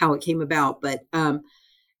how it came about, but and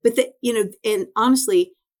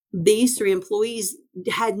honestly, these 3 employees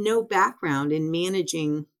had no background in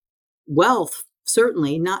managing wealth,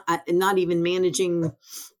 certainly not even managing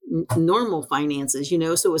normal finances,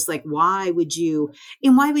 so it's like, why would you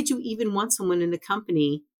even want someone in the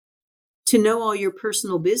company to know all your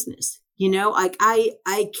personal business? Like,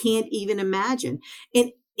 I can't even imagine.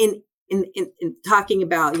 In talking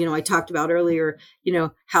about, I talked about earlier,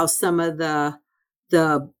 how some of the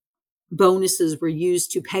bonuses were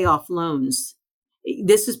used to pay off loans.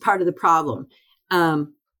 This is part of the problem.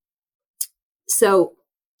 So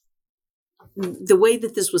the way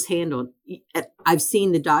that this was handled, I've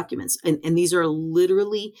seen the documents, and these are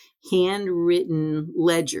literally handwritten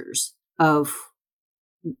ledgers of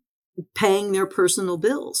paying their personal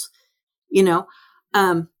bills,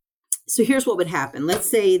 So here's what would happen. Let's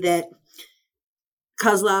say that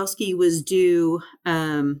Kozlowski was due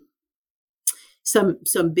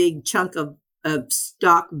some big chunk of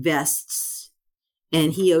stock vests,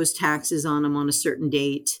 and he owes taxes on them on a certain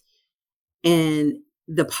date. And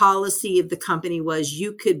the policy of the company was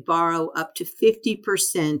you could borrow up to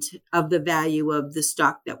 50% of the value of the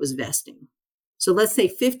stock that was vesting. So let's say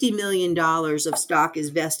 $50 million of stock is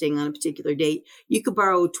vesting on a particular date. You could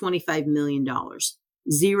borrow $25 million,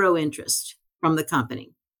 0 interest from the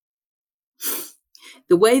company.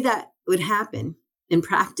 The way that would happen in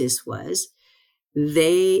practice was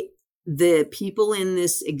the people in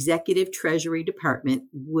this Executive Treasury Department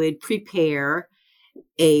would prepare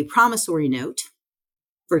a promissory note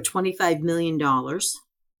for $25 million,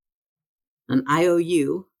 an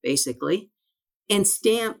IOU, basically, and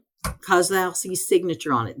stamp Kozlowski's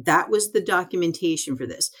signature on it. That was the documentation for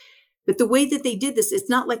this. But the way that they did this, it's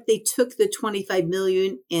not like they took the $25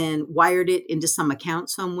 million and wired it into some account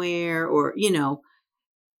somewhere, or,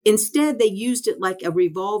 instead they used it like a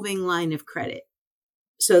revolving line of credit.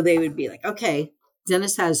 So they would be like, okay,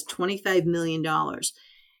 Dennis has $25 million.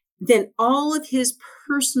 Then all of his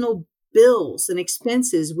personal bills and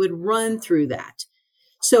expenses would run through that.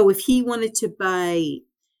 So if he wanted to buy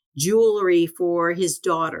jewelry for his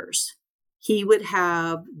daughters, he would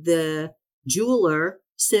have the jeweler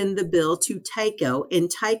send the bill to Tyco, and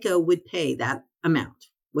Tyco would pay that amount,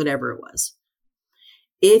 whatever it was.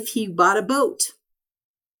 If he bought a boat,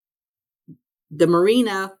 the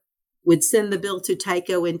marina would send the bill to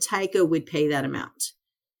Tyco, and Tyco would pay that amount.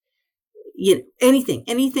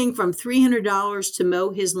 Anything from $300 to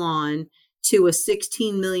mow his lawn to a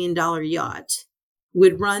 $16 million yacht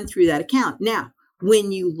would run through that account. Now,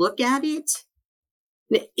 when you look at it,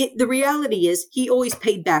 the reality is he always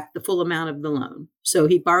paid back the full amount of the loan. So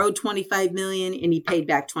he borrowed $25 million and he paid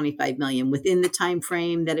back $25 million within the time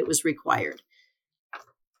frame that it was required.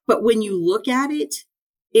 But when you look at it,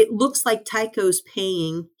 it looks like Tyco's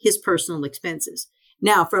paying his personal expenses.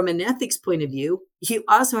 Now, from an ethics point of view, you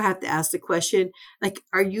also have to ask the question, like,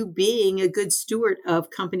 are you being a good steward of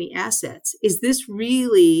company assets? Is this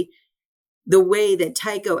really the way that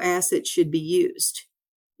Tyco assets should be used?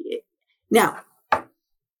 Now,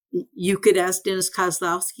 you could ask Dennis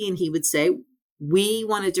Kozlowski and he would say, we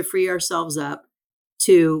wanted to free ourselves up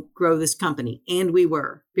to grow this company. And we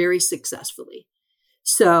were very successfully.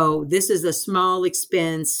 So this is a small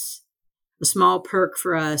expense, a small perk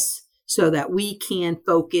for us so that we can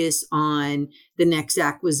focus on the next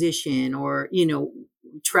acquisition or,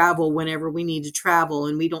 travel whenever we need to travel.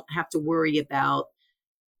 And we don't have to worry about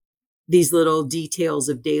these little details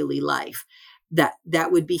of daily life.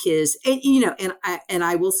 That would be his, and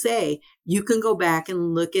I will say, you can go back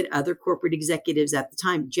and look at other corporate executives at the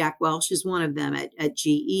time. Jack Welch is one of them at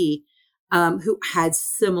GE, who had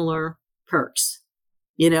similar perks,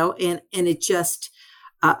 and it just,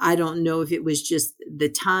 I don't know if it was just the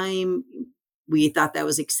time we thought that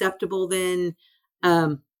was acceptable then.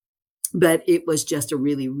 But it was just a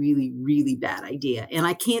really, really, really bad idea. And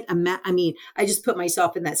I can't imagine, I just put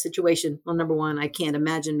myself in that situation. Well, number one, I can't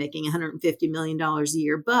imagine making $150 million a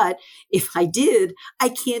year. But if I did, I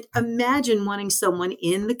can't imagine wanting someone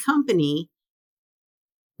in the company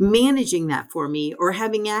managing that for me or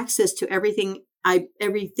having access to everything I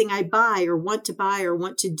buy or want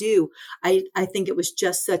to do. I think it was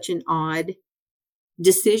just such an odd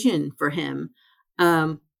decision for him.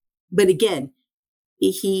 But again,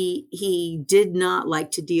 he did not like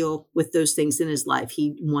to deal with those things in his life.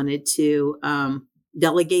 He wanted to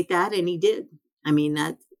delegate that, and he did.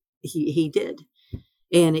 That he did,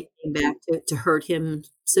 and it came back to hurt him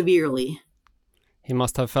severely. He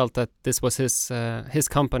must have felt that this was his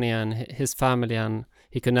company and his family, and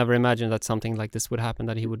he could never imagine that something like this would happen.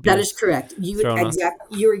 That he would be. That is correct.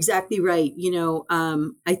 You're exactly right.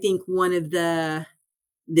 I think one of the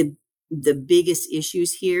biggest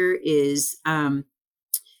issues here is.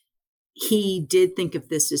 He did think of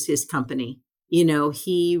this as his company.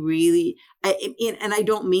 He really, and I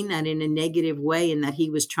don't mean that in a negative way, in that he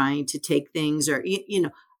was trying to take things or,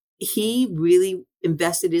 he really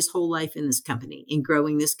invested his whole life in this company, in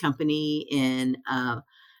growing this company, in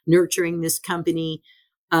nurturing this company.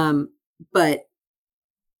 But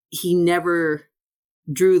he never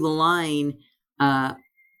drew the line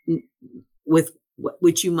with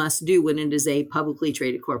which you must do when it is a publicly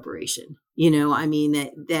traded corporation. The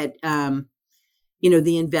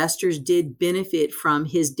investors did benefit from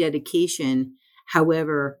his dedication.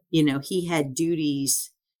 However, he had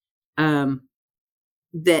duties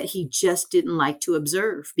that he just didn't like to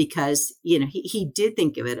observe because, he did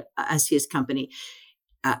think of it as his company.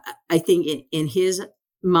 I think in his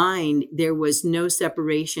mind, there was no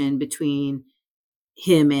separation between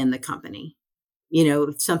him and the company.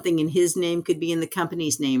 Something in his name could be in the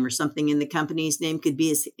company's name, or something in the company's name could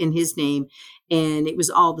be in his name. And it was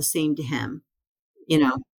all the same to him,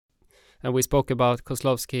 And we spoke about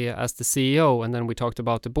Kozlowski as the CEO, and then we talked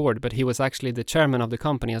about the board, but he was actually the chairman of the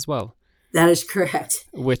company as well. That is correct.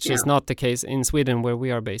 Which is not the case in Sweden, where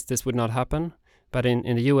we are based. This would not happen. But in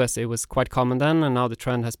the US, it was quite common then, and now the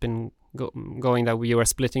trend has been going that we were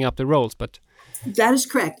splitting up the roles. But that is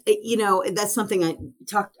correct. That's something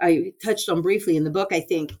I touched on briefly in the book, I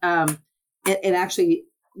think. And actually,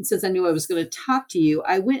 since I knew I was going to talk to you,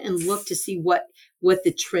 I went and looked to see what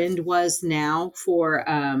the trend was now for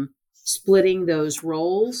splitting those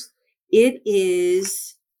roles. It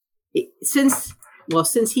is since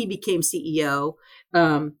he became CEO,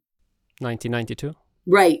 1992.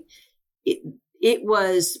 Right. It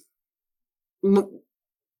was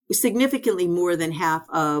significantly more than half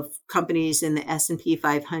of companies in the S&P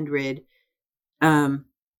 500 had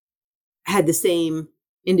the same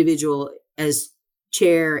individual as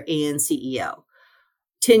chair and CEO.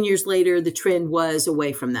 10 years later, the trend was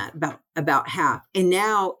away from that, about half. And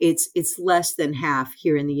now it's less than half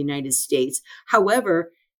here in the United States.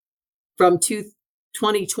 However, from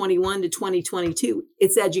 2021 to 2022,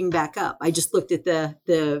 it's edging back up. I just looked at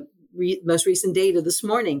the most recent data this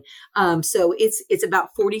morning. So it's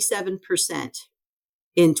about 47%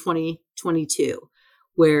 in 2022,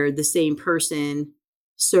 where the same person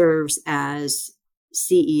serves as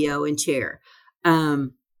CEO and chair.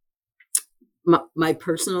 My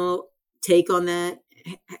personal take on that,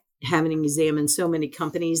 having examined so many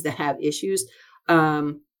companies that have issues,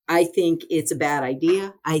 I think it's a bad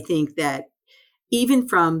idea. I think that even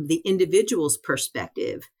from the individual's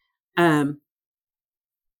perspective, to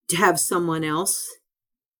have someone else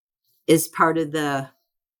as part of the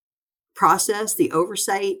process, the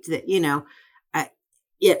oversight, that,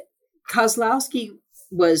 Kozlowski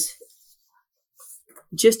was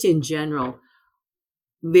just in general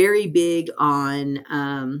very big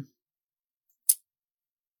on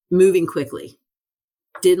moving quickly,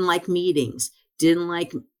 didn't like meetings, didn't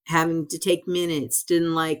like having to take minutes,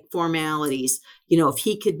 didn't like formalities. If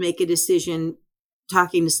he could make a decision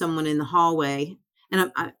talking to someone in the hallway,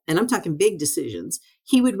 and I'm talking big decisions,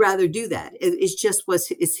 he would rather do that.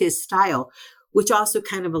 It's his style, which also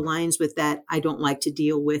kind of aligns with that. I don't like to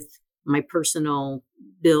deal with my personal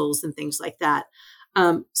bills and things like that.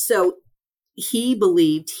 So he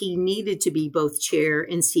believed he needed to be both chair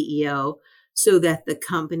and CEO so that the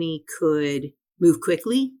company could move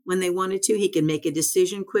quickly when they wanted to. He could make a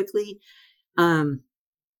decision quickly. They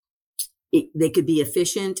could be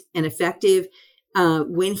efficient and effective.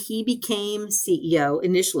 When he became CEO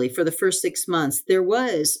initially, for the first 6 months, there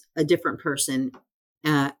was a different person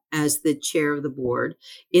as the chair of the board.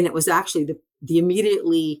 And it was actually the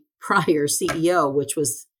immediately prior CEO, which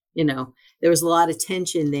was, there was a lot of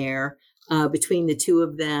tension there between the two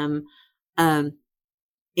of them. And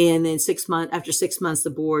then after 6 months, the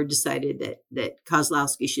board decided that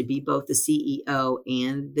Kozlowski should be both the CEO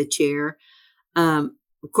and the chair.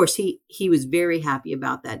 Of course, he was very happy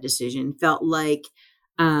about that decision. He felt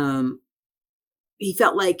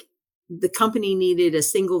like the company needed a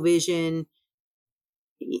single vision,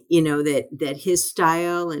 that his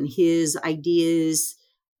style and his ideas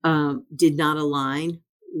did not align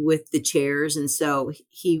with the chairs. And so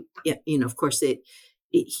he, of course,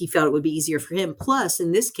 he felt it would be easier for him. Plus,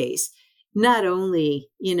 in this case, not only,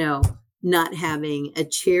 not having a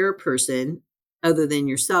chairperson other than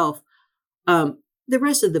yourself, the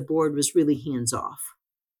rest of the board was really hands off,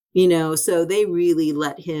 so they really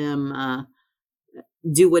let him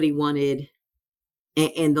do what he wanted.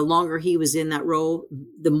 And the longer he was in that role,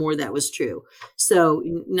 the more that was true. So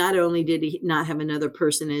not only did he not have another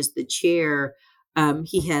person as the chair,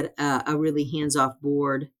 he had a really hands-off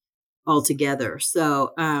board altogether.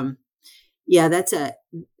 So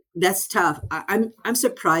that's tough. I'm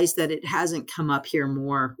surprised that it hasn't come up here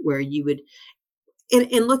more, where you would.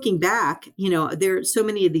 And looking back, there are so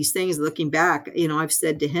many of these things. Looking back, I've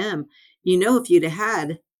said to him, if you'd have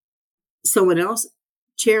had someone else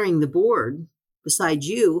chairing the board besides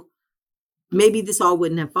you, maybe this all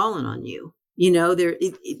wouldn't have fallen on you.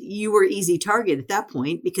 You were easy target at that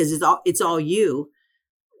point because it's all you.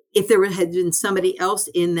 If there had been somebody else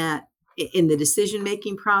in the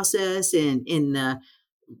decision-making process and in the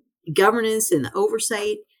governance and the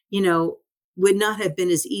oversight, would not have been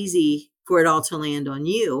as easy for it all to land on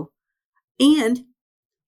you. And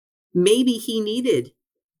maybe he needed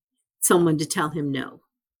someone to tell him no.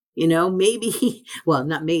 Not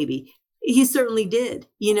maybe. He certainly did.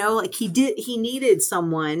 He needed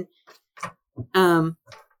someone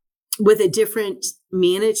with a different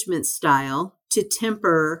management style to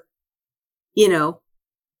temper, the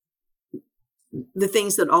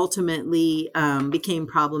things that ultimately became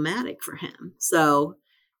problematic for him. So,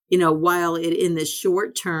 while in the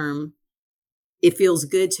short term, it feels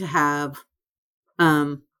good to have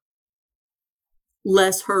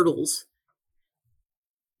less hurdles,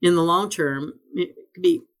 in the long term, it could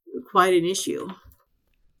be quite an issue.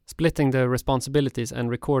 Splitting the responsibilities and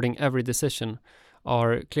recording every decision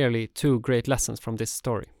are clearly two great lessons from this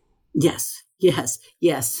story. Yes.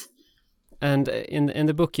 And in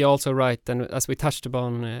the book you also write, and as we touched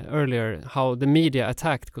upon earlier, how the media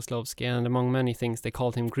attacked Kozlowski, and among many things they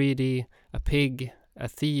called him greedy, a pig, a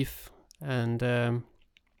thief, and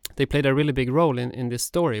they played a really big role in this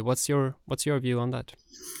story. What's your view on that?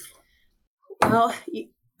 Well,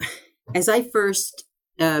 as I first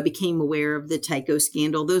became aware of the Tyco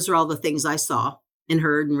scandal, those are all the things I saw and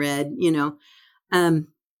heard and read.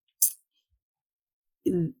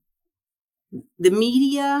 The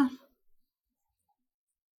media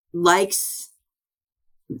likes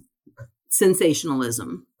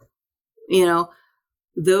sensationalism.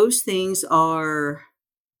 Those things are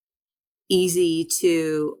easy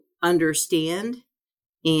to understand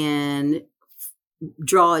and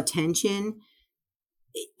draw attention.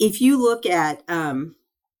 If you look at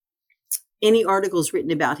any articles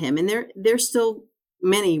written about him, and there's still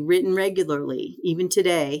many written regularly, even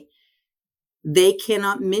today, they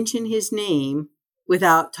cannot mention his name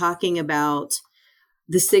without talking about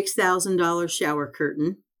the $6,000 shower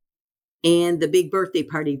curtain and the big birthday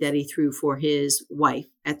party that he threw for his wife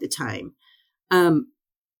at the time.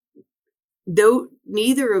 Though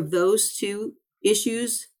neither of those two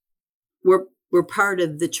issues were part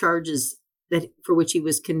of the charges that for which he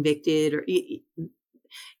was convicted,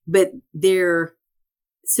 but they're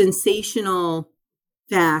sensational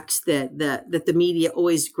facts that the media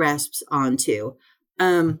always grasps onto,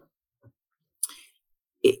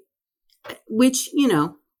 which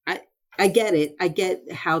I get it. I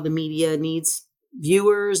get how the media needs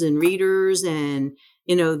viewers and readers, and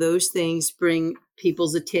those things bring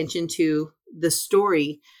people's attention to the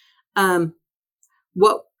story.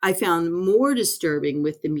 What I found more disturbing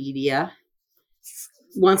with the media,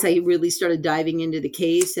 once I really started diving into the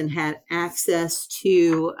case and had access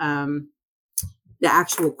to the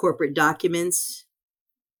actual corporate documents,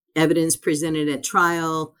 evidence presented at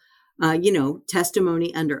trial,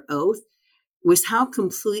 testimony under oath, was how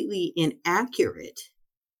completely inaccurate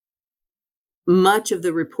much of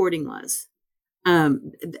the reporting was.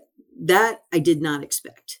 That I did not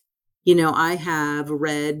expect. I have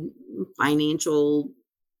read financial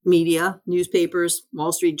media, newspapers,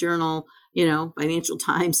 Wall Street Journal, Financial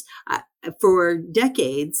Times for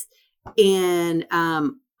decades. And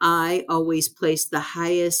I always placed the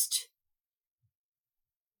highest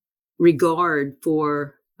regard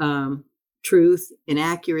for truth and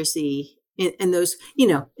accuracy in those,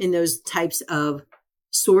 in those types of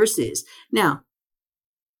sources. Now,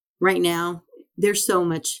 right now, there's so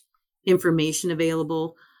much information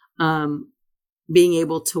available. Being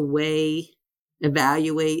able to weigh,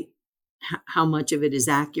 evaluate how much of it is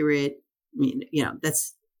accurate. I mean,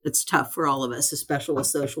 that's tough for all of us, especially with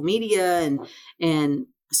social media and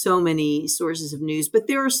so many sources of news. But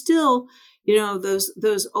there are still,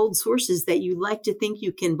 those old sources that you like to think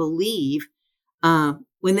you can believe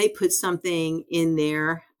when they put something in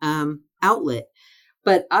their outlet.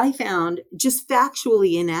 But I found just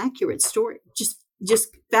factually inaccurate story, just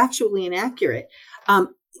factually inaccurate.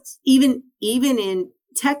 Even in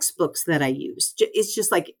textbooks that I use, it's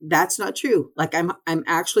just like, that's not true. Like I'm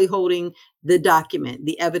actually holding the document,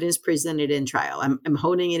 the evidence presented in trial. I'm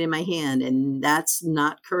holding it in my hand, and that's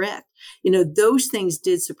not correct. Those things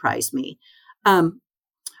did surprise me. I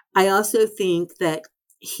also think that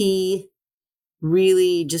he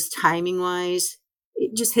really, just timing wise,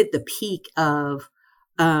 it just hit the peak of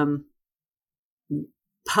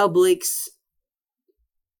public's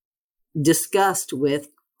disgust with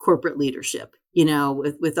corporate leadership,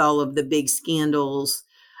 with all of the big scandals,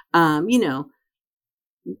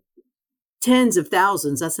 tens of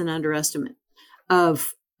thousands, that's an underestimate,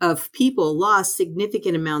 of people lost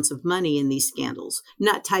significant amounts of money in these scandals.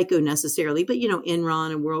 Not Tyco necessarily, but,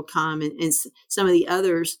 Enron and WorldCom and some of the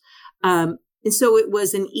others. And so it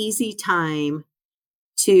was an easy time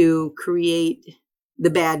to create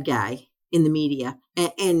the bad guy in the media.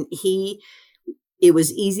 And it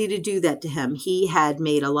was easy to do that to him. He had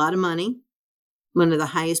made a lot of money, one of the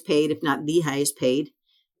highest paid, if not the highest paid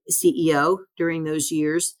CEO during those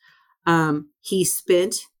years. He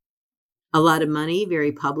spent a lot of money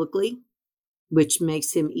very publicly, which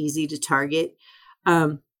makes him easy to target.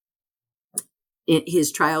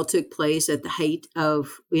 His trial took place at the height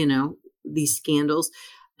of, these scandals.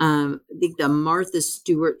 I think the Martha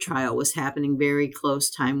Stewart trial was happening very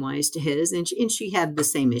close time-wise to his, and she had the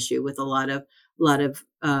same issue with a lot of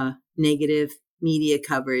negative media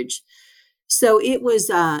coverage. So it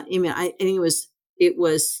was, I think it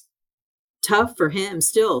was tough for him.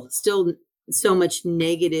 Still so much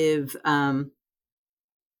negative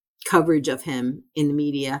coverage of him in the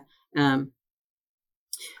media.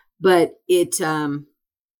 But it,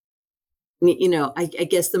 I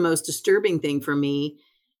guess the most disturbing thing for me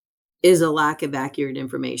is a lack of accurate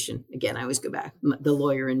information. Again, I always go back. The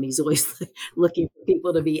lawyer in me is always looking for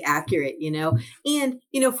people to be accurate, And,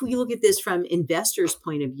 if we look at this from investors'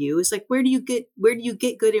 point of view, it's like, where do you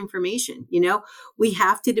get good information? We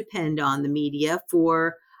have to depend on the media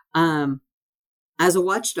for, as a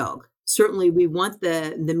watchdog. Certainly we want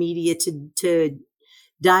the media to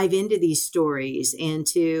dive into these stories and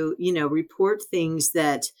to, report things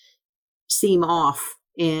that seem off,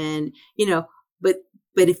 and,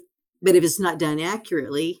 but if it's not done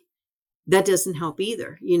accurately, that doesn't help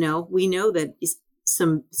either. We know that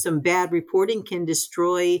some bad reporting can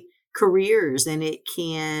destroy careers, and it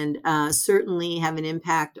can certainly have an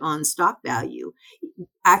impact on stock value,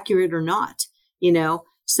 accurate or not.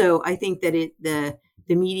 So I think that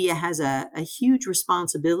the media has a huge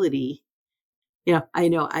responsibility. I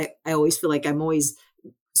know I always feel like I'm always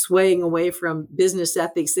swaying away from business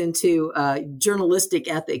ethics into journalistic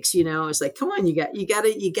ethics. It's like, come on, you got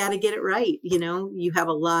to get it right. You have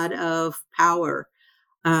a lot of power,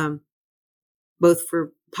 both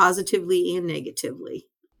for positively and negatively.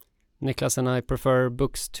 Niklas and I prefer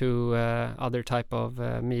books to other type of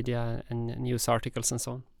media and news articles and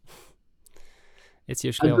so on. It's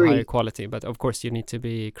usually of higher quality, but of course you need to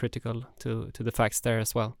be critical to the facts there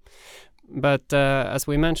as well. But as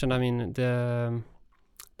we mentioned, I mean,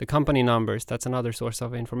 the company numbers, that's another source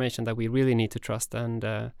of information that we really need to trust.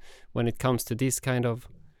 And when it comes to these kind of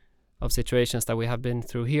situations that we have been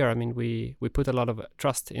through here, I mean, we put a lot of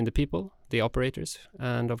trust in the people, the operators,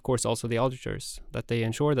 and of course also the auditors, that they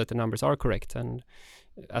ensure that the numbers are correct. And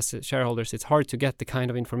as shareholders, it's hard to get the kind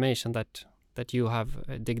of information that you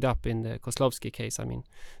have digged up in the Kozlowski case. I mean,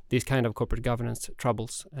 these kind of corporate governance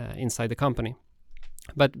troubles inside the company.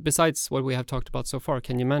 But besides what we have talked about so far,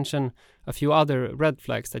 can you mention a few other red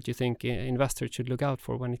flags that you think investors should look out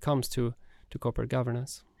for when it comes to corporate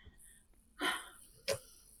governance?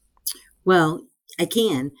 Well, I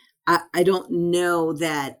can. I don't know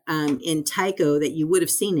that in Tyco that you would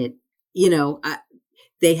have seen it.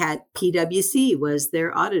 They had PwC was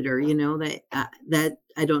their auditor. That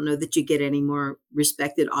I don't know that you get any more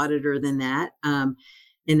respected auditor than that.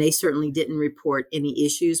 And they certainly didn't report any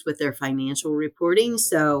issues with their financial reporting.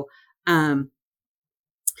 So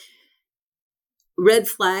red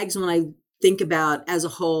flags, when I think about as a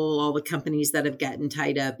whole, all the companies that have gotten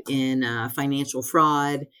tied up in financial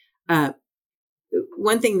fraud,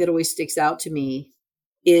 one thing that always sticks out to me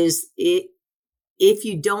is if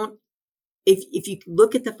you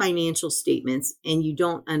look at the financial statements and you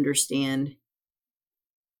don't understand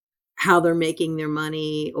how they're making their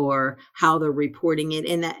money or how they're reporting it.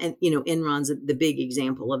 And Enron's the big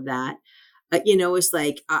example of that. It's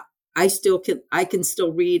like, I can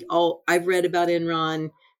still read I've read about Enron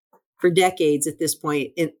for decades at this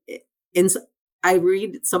point. And I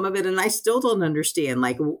read some of it and I still don't understand,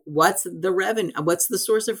 like, what's the revenue? What's the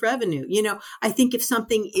source of revenue? I think if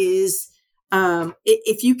something is,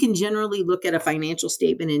 if you can generally look at a financial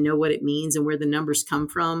statement and know what it means and where the numbers come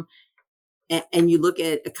from, and you look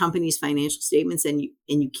at a company's financial statements and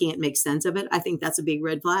you can't make sense of it, I think that's a big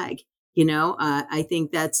red flag. I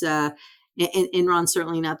think that's and Enron's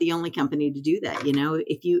certainly not the only company to do that.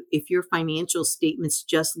 If your financial statements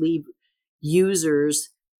just leave users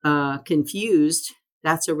confused,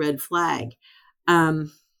 that's a red flag.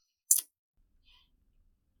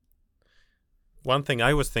 One thing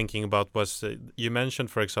I was thinking about was you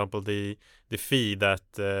mentioned, for example, the fee that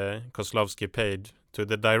Kozlowski paid to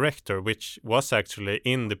the director, which was actually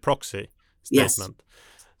in the proxy statement. Yes.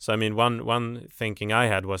 So, I mean, one thinking I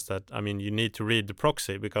had was that, I mean, you need to read the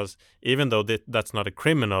proxy, because even though that's not a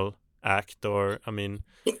criminal act, or, I mean,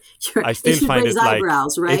 I still find it like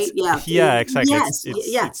eyebrows, right? Yeah, exactly. Yes,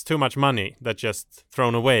 it's too much money that's just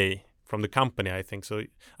thrown away from the company, I think. So,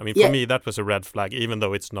 I mean, for me, that was a red flag, even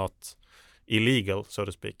though it's not illegal, so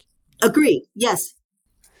to speak. Agree. Yes.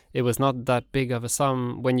 It was not that big of a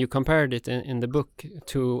sum when you compared it in the book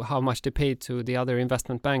to how much they paid to the other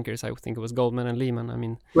investment bankers. I think it was Goldman and Lehman. I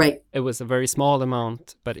mean, right. It was a very small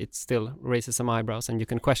amount, but it still raises some eyebrows, and you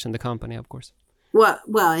can question the company, of course. Well,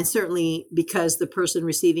 and certainly because the person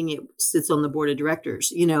receiving it sits on the board of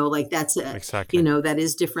directors, like that's exactly. That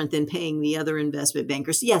is different than paying the other investment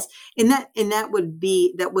bankers. Yes, and that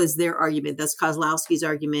was their argument. That's Kozlowski's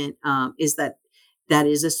argument, is that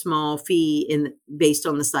is a small fee based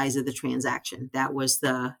on the size of the transaction. That was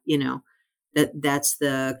the that's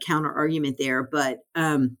the counter argument there. But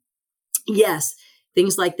yes,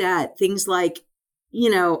 things like that, things like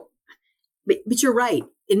but you're right.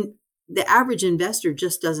 The average investor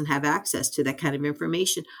just doesn't have access to that kind of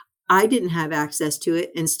information. I didn't have access to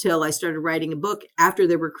it until I started writing a book after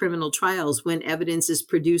there were criminal trials, when evidence is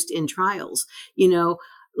produced in trials.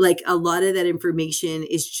 Like a lot of that information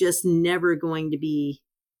is just never going to be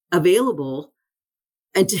available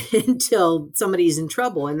until somebody's in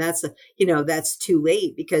trouble. And that's too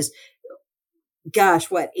late, because gosh,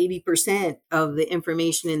 80% of the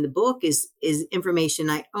information in the book is information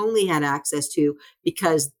I only had access to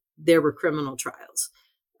because there were criminal trials.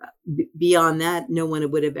 Beyond that, no one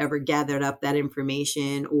would have ever gathered up that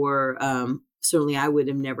information, or certainly I would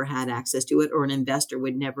have never had access to it, or an investor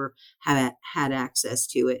would never have had access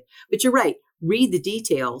to it. But you're right. Read the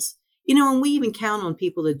details. And we even count on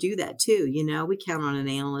people to do that too. We count on an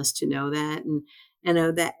analyst to know that, and I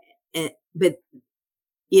know that, but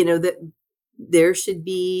that there should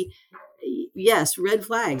be, yes, red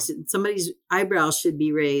flags. Somebody's eyebrows should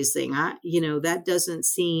be raised, saying, that doesn't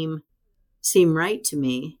seem right to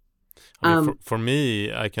me. I mean, for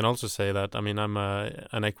me, I can also say that, I mean, I'm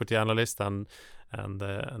an equity analyst and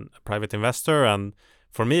a private investor, and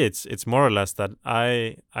for me, it's more or less that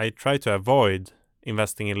I try to avoid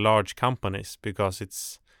investing in large companies because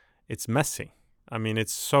it's messy. I mean,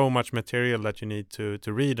 it's so much material that you need to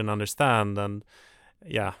read and understand, and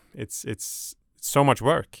yeah, it's so much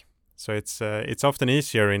work. So it's often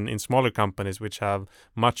easier in smaller companies which have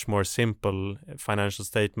much more simple financial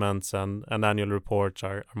statements, and annual reports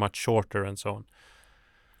are much shorter and so on.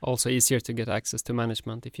 Also easier to get access to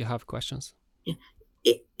management if you have questions. Yeah.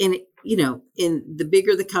 In the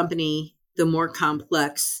bigger the company, the more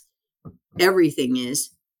complex everything is,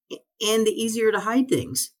 and the easier to hide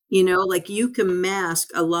things. Like you can mask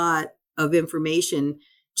a lot of information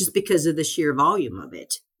just because of the sheer volume of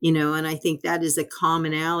it. And I think that is a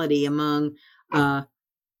commonality among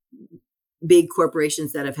big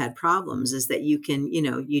corporations that have had problems, is that you can,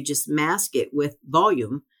 you just mask it with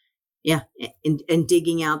volume. Yeah. And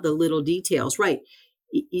digging out the little details. Right.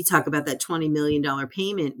 You talk about that $20 million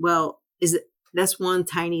payment. Well, that's one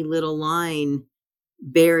tiny little line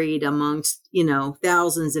buried amongst,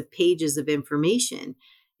 thousands of pages of information.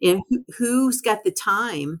 And who's got the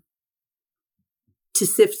time to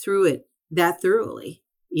sift through it that thoroughly?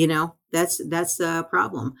 That's a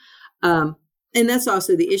problem. And that's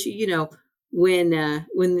also the issue,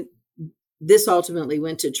 when this ultimately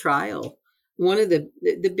went to trial, one of the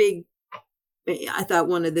big, I thought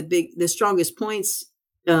one of the strongest points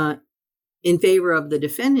in favor of the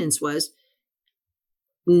defendants was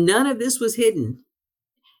none of this was hidden.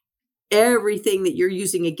 Everything that you're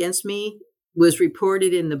using against me was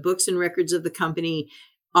reported in the books and records of the company,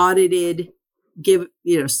 audited,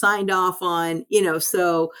 signed off on,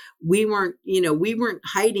 so we weren't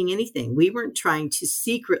hiding anything. We weren't trying to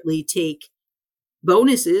secretly take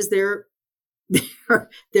bonuses. They're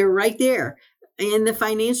right there in the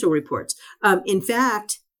financial reports. In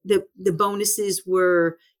fact, the bonuses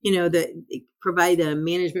were, they provide a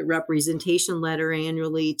management representation letter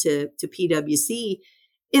annually to PwC.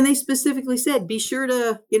 And they specifically said, be sure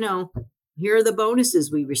to, here are the bonuses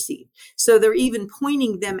we received. So they're even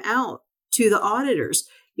pointing them out to the auditors.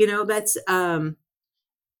 That's, and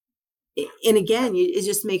again, it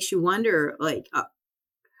just makes you wonder, like,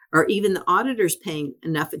 are even the auditors paying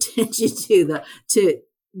enough attention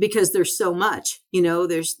because there's so much,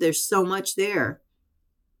 there's so much there.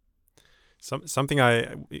 Something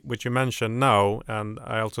which you mentioned now, and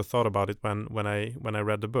I also thought about it when I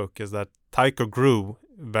read the book, is that Tyco grew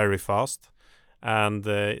very fast, and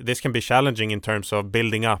this can be challenging in terms of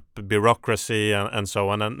building up bureaucracy and so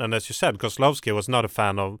on. And as you said, Kozlowski was not a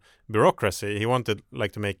fan of bureaucracy. He wanted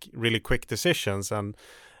to make really quick decisions and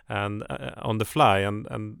on the fly.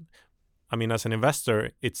 And I mean, as an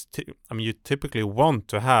investor, you typically want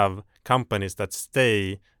to have companies that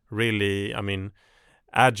stay really,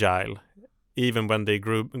 agile, even when they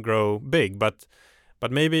grow big. But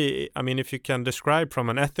maybe, if you can describe from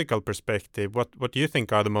an ethical perspective, what do you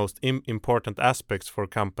think are the most important aspects for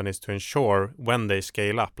companies to ensure when they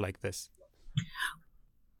scale up like this?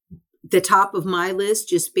 The top of my list,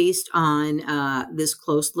 just based on this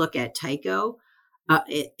close look at Tyco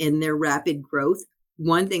and their rapid growth,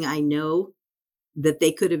 one thing I know that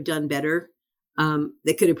they could have done better,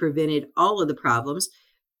 that could have prevented all of the problems,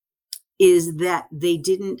 is that they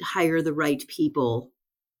didn't hire the right people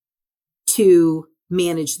to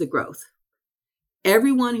manage the growth.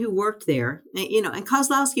 Everyone who worked there, and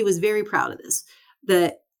Kozlowski was very proud of this,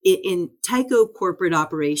 that in Tyco corporate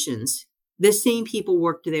operations, the same people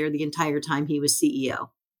worked there the entire time he was CEO.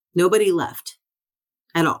 Nobody left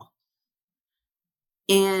at all.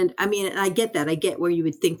 And and I get that. I get where you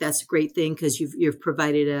would think that's a great thing because you've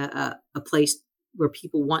provided a place where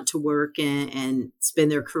people want to work and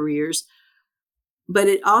spend their careers. But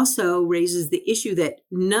it also raises the issue that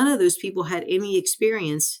none of those people had any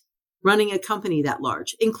experience running a company that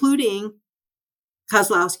large, including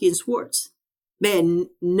Kozlowski and Schwartz. They had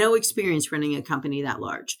no experience running a company that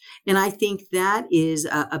large. And I think that is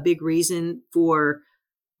a big reason for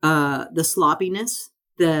the sloppiness,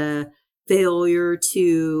 the failure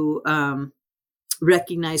to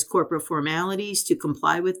recognize corporate formalities, to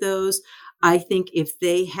comply with those. I think if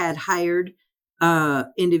they had hired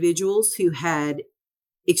individuals who had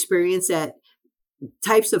experience at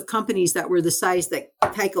types of companies that were the size that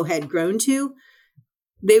Tyco had grown to,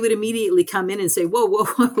 they would immediately come in and say, whoa, whoa,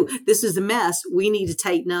 whoa, this is a mess. We need to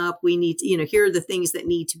tighten up. We need to, here are the things that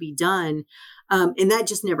need to be done. And that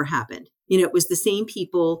just never happened. It was the same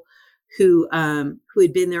people who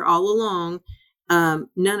had been there all along,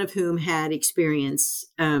 none of whom had experience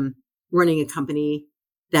running a company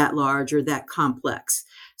that large or that complex.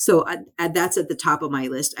 So that's at the top of my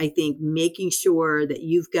list. I think making sure that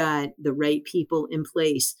you've got the right people in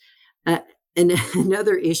place. And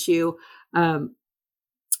another issue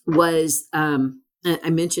was, I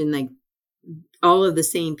mentioned, like, all of the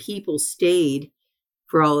same people stayed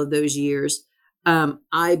for all of those years.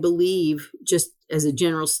 I believe, just as a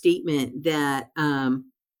general statement, that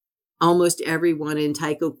almost everyone in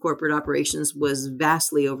Tyco corporate operations was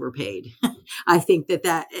vastly overpaid. I think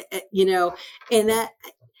that,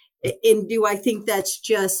 and do I think that's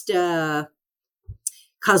just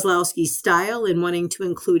Kozlowski's style in wanting to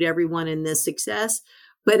include everyone in this success?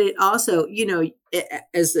 But it also,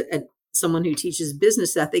 as someone who teaches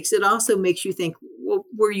business ethics, it also makes you think, well,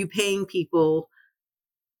 were you paying people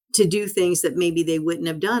to do things that maybe they wouldn't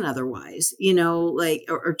have done otherwise,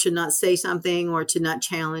 or to not say something or to not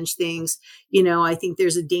challenge things? I think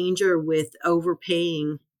there's a danger with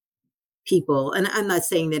overpaying people. And I'm not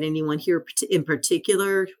saying that anyone here in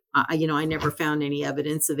particular, I never found any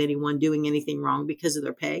evidence of anyone doing anything wrong because of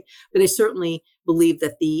their pay, but I certainly believe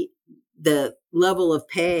that the level of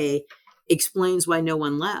pay explains why no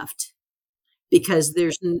one left, because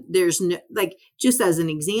there's no, like, just as an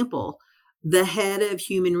example, the head of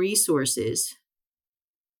human resources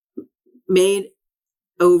made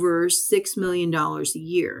over $6 million a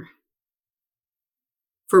year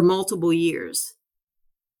for multiple years.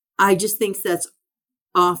 I just think that's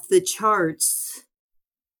off the charts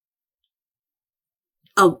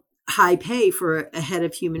a high pay for a head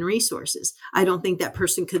of human resources. I don't think that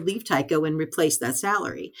person could leave Tyco and replace that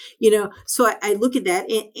salary. So I look at that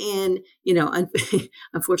and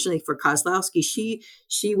unfortunately for Kozlowski,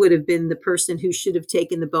 she would have been the person who should have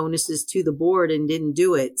taken the bonuses to the board and didn't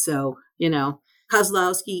do it. So,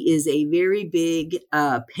 Kozlowski is a very big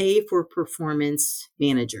pay for performance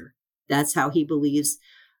manager. That's how he believes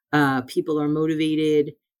people are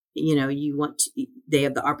motivated. They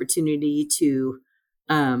have the opportunity to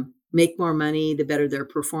make more money. The better their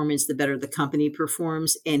performance, the better the company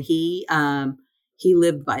performs. And he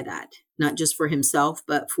lived by that, not just for himself,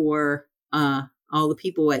 but for all the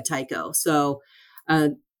people at Tyco. So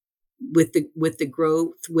with the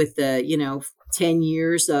growth, with the 10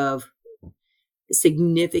 years of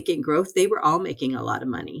significant growth, they were all making a lot of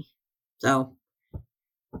money. So,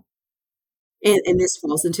 and this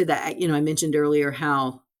falls into that. I mentioned earlier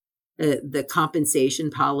how the compensation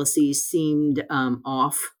policies seemed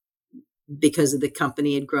off because of the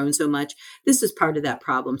company had grown so much. This is part of that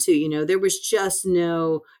problem too. There was just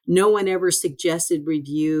no one ever suggested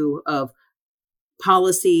review of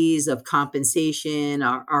policies of compensation.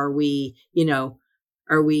 Are we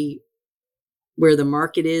where the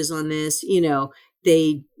market is on this?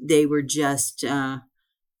 They were just, I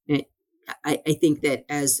think that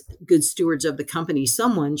as good stewards of the company,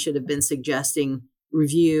 someone should have been suggesting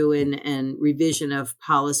review and revision of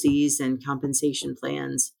policies and compensation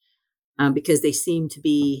plans because they seem to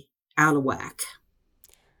be out of whack.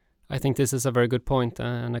 I think this is a very good point,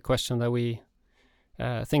 and a question that we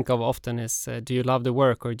think of often is, do you love the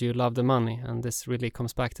work or do you love the money? And this really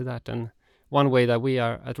comes back to that. And one way that we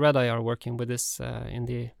are at Redeye are working with this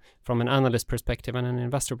from an analyst perspective and an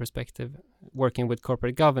investor perspective, working with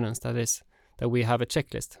corporate governance, that is that we have a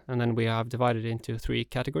checklist, and then we have divided into 3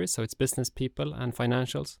 categories. So it's business, people, and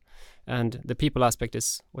financials. And the people aspect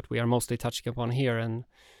is what we are mostly touching upon here. And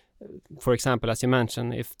for example, as you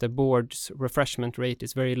mentioned, if the board's refreshment rate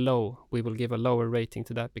is very low, we will give a lower rating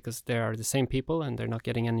to that because they are the same people and they're not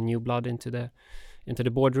getting any new blood into the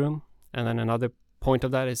boardroom. And then another point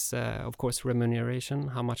of that is, of course, remuneration.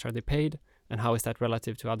 How much are they paid, and how is that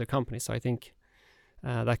relative to other companies? So I think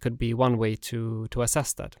that could be one way to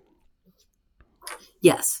assess that.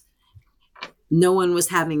 Yes. No one was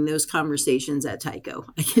having those conversations at Tyco,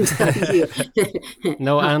 I can tell you.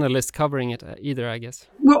 No analyst covering it either, I guess.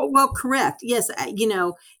 Well, correct. Yes.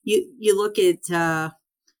 You look at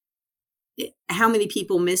how many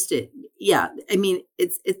people missed it. Yeah. I mean,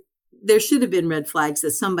 there should have been red flags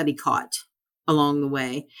that somebody caught along the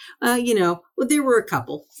way. Well, there were a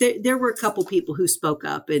couple. There were a couple people who spoke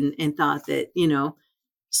up and thought that,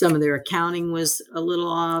 some of their accounting was a little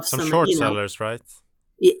off. Some short sellers, right?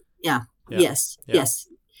 Yeah. Yes.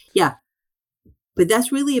 Yeah. But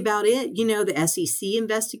that's really about it. The SEC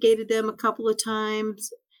investigated them a couple of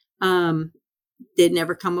times. They'd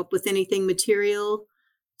never come up with anything material.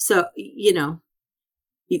 So,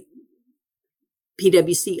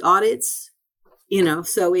 PwC audits,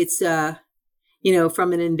 so it's,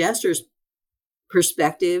 from an investor's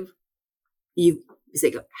perspective, you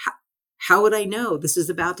say, how would I know this is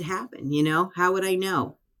about to happen? How would I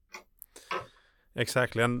know?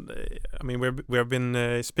 Exactly. And I mean, we have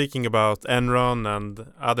been speaking about Enron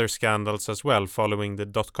and other scandals as well following the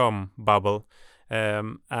dot-com bubble.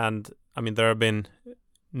 And I mean, there have been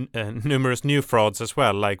numerous new frauds as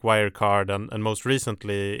well, like Wirecard and most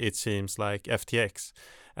recently, it seems like FTX.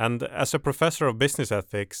 And as a professor of business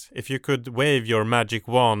ethics, if you could wave your magic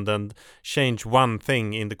wand and change one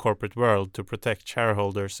thing in the corporate world to protect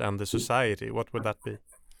shareholders and the society, what would that be?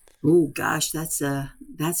 Oh gosh, that's an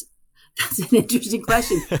interesting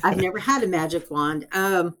question. I've never had a magic wand.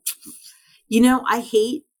 I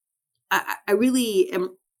really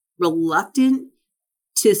am reluctant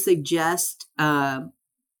to suggest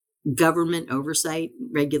government oversight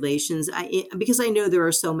regulations, because I know there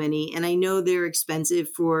are so many, and I know they're expensive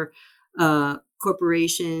for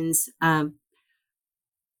corporations.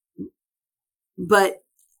 But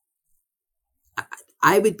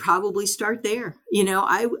I would probably start there.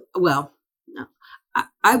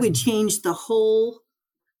 I would change the whole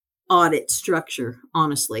audit structure.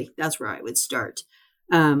 Honestly, that's where I would start.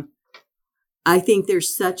 I think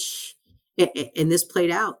there's such, and this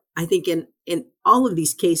played out, I think in all of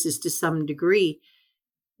these cases to some degree,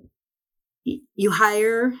 you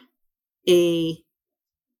hire a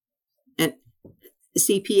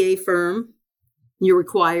CPA firm, you're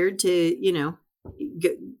required to,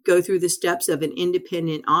 go through the steps of an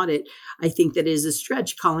independent audit. I think that is a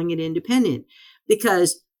stretch calling it independent,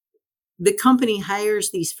 because the company hires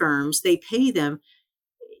these firms, they pay them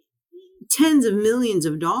tens of millions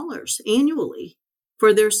of dollars annually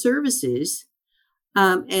for their services.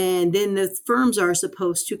 And then the firms are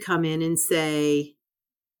supposed to come in and say,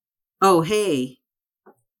 oh, hey,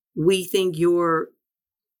 we think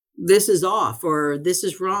this is off or this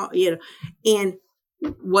is wrong, and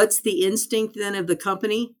what's the instinct then of the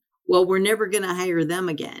company? Well, we're never going to hire them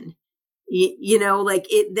again.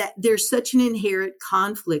 That there's such an inherent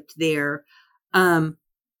conflict there. And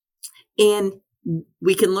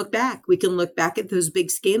we can look back at those big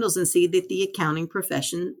scandals and see that the accounting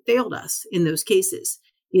profession failed us in those cases.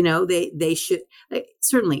 They should,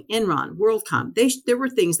 certainly Enron, WorldCom, there were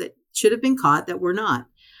things that should have been caught that were not.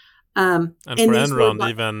 And for Enron,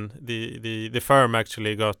 even the firm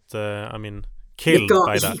actually got, killed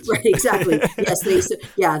by that. Right, exactly. Yes,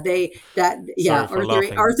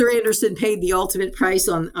 Arthur Anderson paid the ultimate price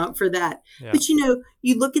for that. Yeah. But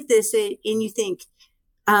you look at this and you think,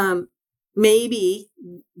 maybe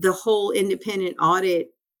the whole independent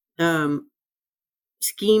audit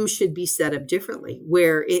scheme should be set up differently,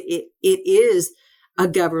 where it is a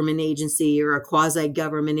government agency or a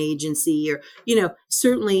quasi-government agency, or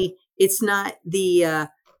certainly it's not the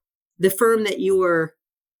firm that you are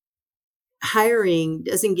hiring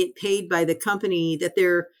doesn't get paid by the company that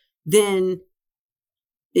they're then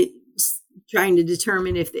trying to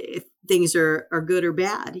determine if things are good or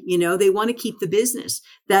bad. They want to keep the business.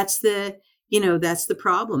 That's the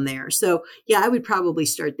problem there. So I would probably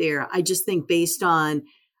start there. I just think based on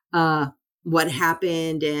what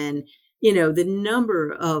happened and the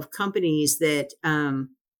number of companies that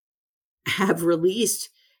have released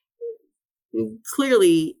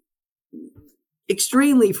clearly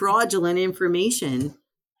extremely fraudulent information,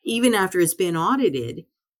 even after it's been audited,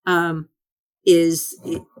 it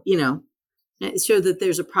shows that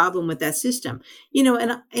there's a problem with that system.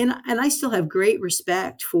 And I still have great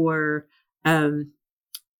respect for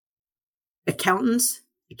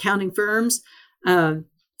accounting firms. I'm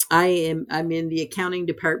in the accounting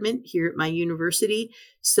department here at my university,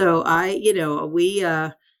 so I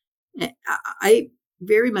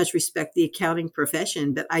very much respect the accounting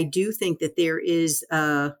profession, but I do think that there is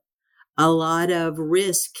a lot of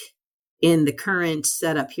risk in the current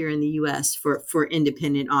setup here in the U.S. for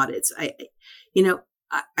independent audits.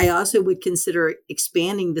 I also would consider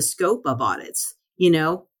expanding the scope of audits,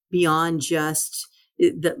 beyond just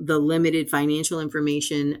the limited financial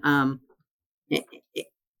information.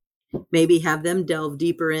 Maybe have them delve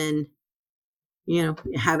deeper in,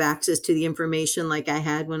 have access to the information like I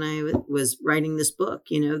had when I was writing this book.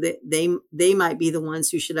 They might be the ones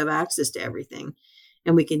who should have access to everything,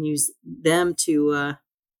 and we can use them to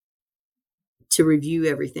review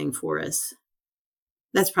everything for us.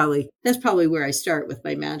 That's probably where I start with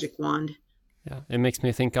my magic wand. Yeah, it makes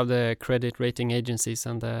me think of the credit rating agencies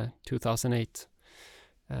and the 2008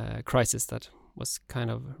 crisis that was kind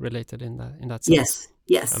of related in that sense.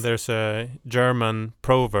 Yes. And there's a German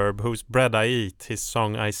proverb, whose bread I eat, his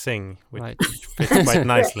song I sing, which fits quite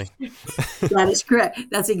nicely. That is correct.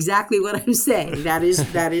 That's exactly what I'm saying. That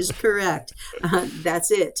is correct.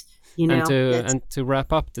 That's it. And to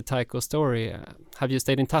wrap up the Tycho story, have you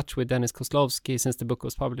stayed in touch with Dennis Kozlowski since the book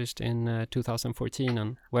was published in 2014,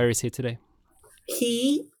 and where is he today?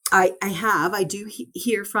 I do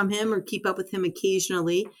hear from him or keep up with him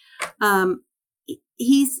occasionally.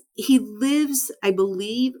 He lives, I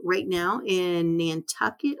believe, right now in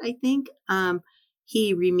Nantucket, I think.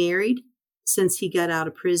 He remarried since he got out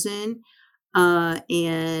of prison.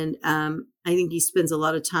 And I think he spends a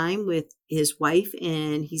lot of time with his wife,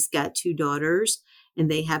 and he's got 2 daughters, and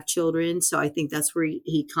they have children. So I think that's where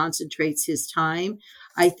he concentrates his time.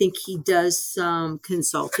 I think he does some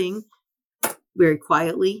consulting very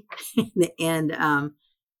quietly. and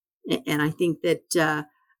I think that,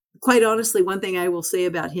 quite honestly, one thing I will say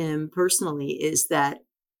about him personally is that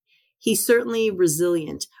he's certainly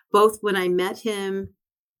resilient, both when I met him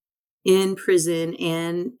in prison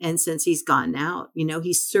and since he's gotten out.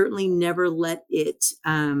 He's certainly never let it,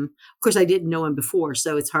 of course I didn't know him before,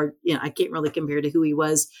 so it's hard, I can't really compare to who he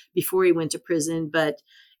was before he went to prison, but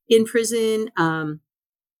in prison, I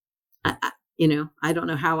don't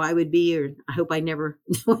know how I would be, or I hope I never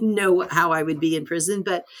know how I would be in prison,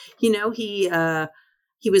 but he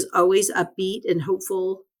was always upbeat and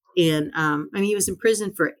hopeful. And he was in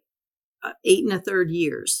prison for 8 1/3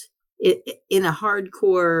 years in a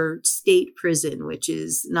hardcore state prison, which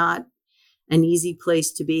is not an easy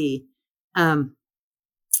place to be.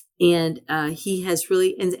 He has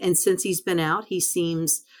really, and since he's been out, he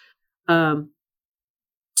seems to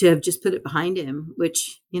have just put it behind him,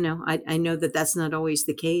 which, I know that that's not always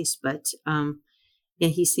the case, but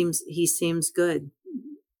he seems good.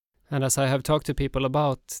 And as I have talked to people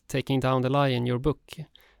about Taking Down the Lie in your book,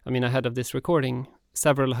 ahead of this recording,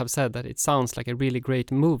 several have said that it sounds like a really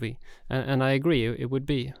great movie. And I agree, it would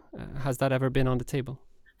be. Has that ever been on the table?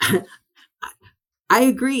 I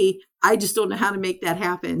agree. I just don't know how to make that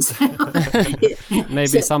happen.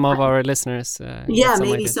 Maybe some of our listeners.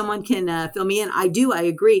 Maybe someone can fill me in. I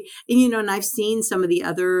agree. And, and I've seen some of the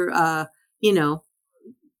other,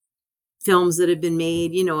 films that have been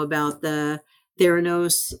made, about the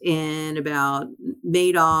Theranos and about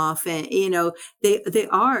Madoff, and they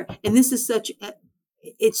are, and this is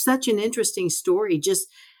it's such an interesting story. Just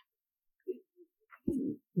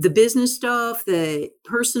the business stuff, the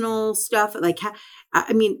personal stuff,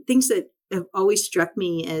 things that have always struck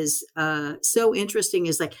me as so interesting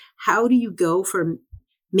is how do you go from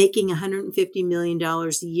making $150 million a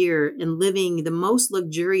year and living the most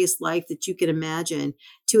luxurious life that you can imagine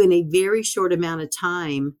to, in a very short amount of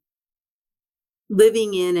time,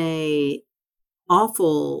 living in a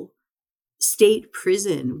awful state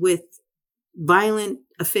prison with violent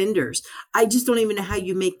offenders. I just don't even know how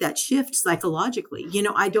you make that shift psychologically.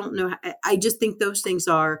 I don't know. I just think those things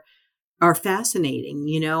are fascinating.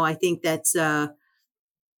 I think that's, I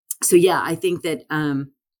think that,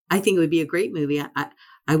 I think it would be a great movie.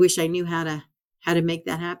 I wish I knew how to make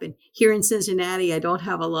that happen. Here in Cincinnati, I don't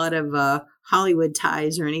have a lot of Hollywood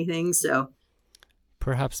ties or anything, so.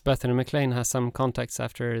 Perhaps Bethany McLean has some contacts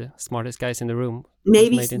after Smartest Guys in the Room.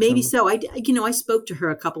 Maybe so. I spoke to her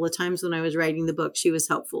a couple of times when I was writing the book. She was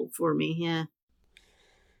helpful for me. Yeah.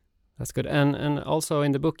 That's good. And also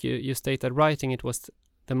in the book, you state that writing, it was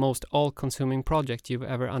the most all-consuming project you've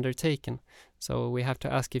ever undertaken. So we have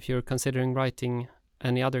to ask if you're considering writing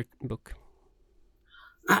any other book.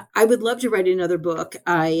 I would love to write another book.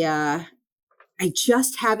 I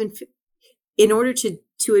just haven't, in order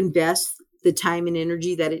to invest the time and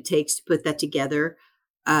energy that it takes to put that together,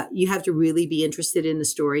 you have to really be interested in the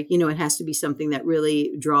story. It has to be something that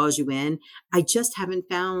really draws you in. I just haven't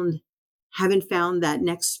found that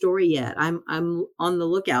next story yet. I'm on the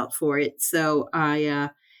lookout for it. So I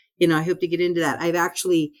hope to get into that. I've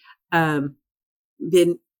actually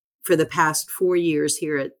been, for the past 4 years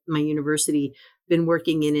here at my university, been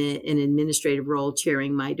working in an administrative role,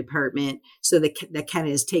 chairing my department. So that kind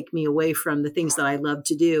of has taken me away from the things that I love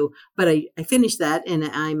to do. But I finished that, and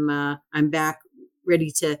I'm back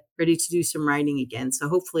ready to do some writing again. So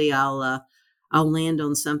hopefully I'll land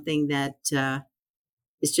on something that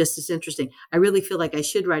is just as interesting. I really feel like I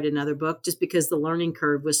should write another book, just because the learning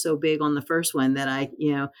curve was so big on the first one that I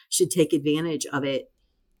should take advantage of it.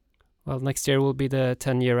 Well, next year will be the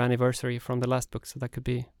 10-year anniversary from the last book, so that could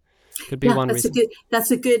be Could be one reason.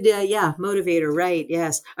 That's a good motivator, right?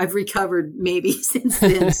 Yes, I've recovered maybe since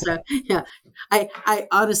then. So yeah, I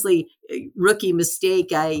honestly, rookie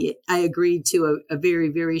mistake. I agreed to a very,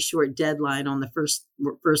 very short deadline on the first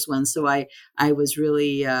one, so I was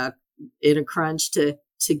really in a crunch to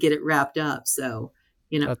get it wrapped up. So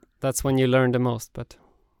that's when you learn the most. But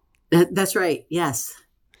that's right. Yes.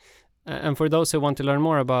 And for those who want to learn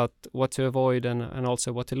more about what to avoid and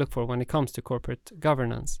also what to look for when it comes to corporate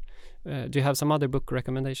governance, do you have some other book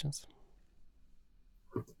recommendations?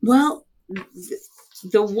 Well,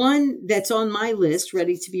 the one that's on my list,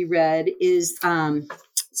 ready to be read, is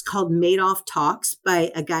it's called Madoff Talks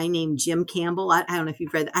by a guy named Jim Campbell. I don't know if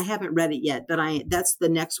you've read it. I haven't read it yet, but that's the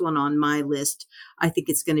next one on my list. I think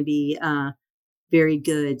it's going to be very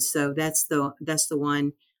good. So that's the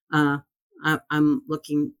one I'm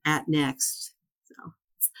looking at next. So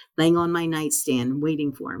it's laying on my nightstand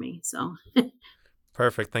waiting for me. So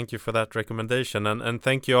perfect. Thank you for that recommendation. And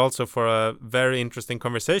thank you also for a very interesting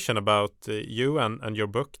conversation about you and your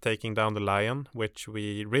book, Taking Down the Lion, which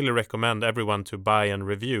we really recommend everyone to buy and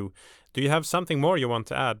review. Do you have something more you want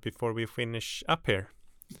to add before we finish up here?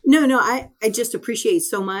 No, I just appreciate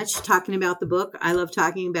so much talking about the book. I love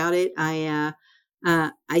talking about it. I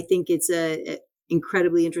think it's a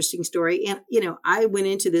incredibly interesting story. And, I went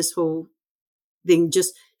into this whole thing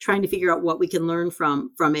just trying to figure out what we can learn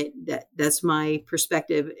from it. That's my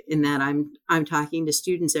perspective in that I'm talking to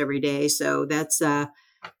students every day. So that's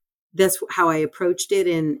how I approached it.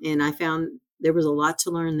 And I found there was a lot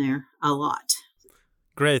to learn there, a lot.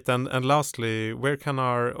 Great. And lastly, where can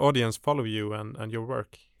our audience follow you and your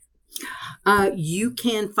work? You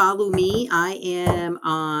can follow me. I am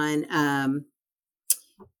on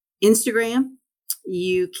Instagram.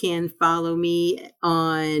 You can follow me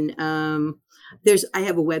on I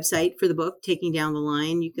have a website for the book, Taking Down the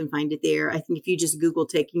Lion. You can find it there. I think if you just Google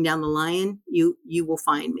Taking Down the Lion, you will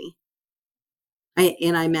find me.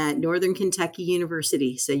 I'm at Northern Kentucky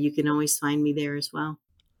University, so you can always find me there as well.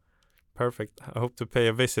 Perfect. I hope to pay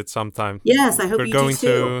a visit sometime. Yes, I hope you do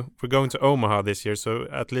too. We're going to Omaha this year, so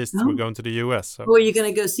at least we're going to the US. So. Oh, are you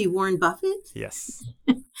going to go see Warren Buffett? Yes.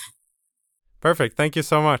 Perfect. Thank you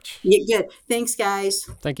so much. Yeah, good. Thanks, guys.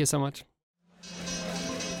 Thank you so much.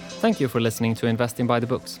 Thank you for listening to Investing by the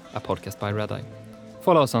Books, a podcast by Redeye.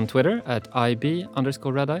 Follow us on Twitter at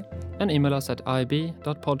IB_Redeye and email us at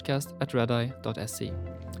ib.podcast@redeye.se.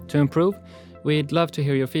 To improve, we'd love to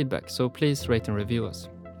hear your feedback, so please rate and review us.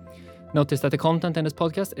 Notice that the content in this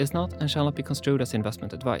podcast is not and shall not be construed as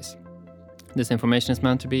investment advice. This information is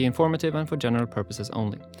meant to be informative and for general purposes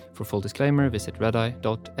only. For full disclaimer, visit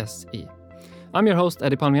redeye.se. I'm your host,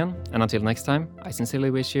 Eddie Palmian, and until next time, I sincerely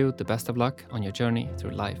wish you the best of luck on your journey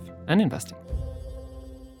through life and investing.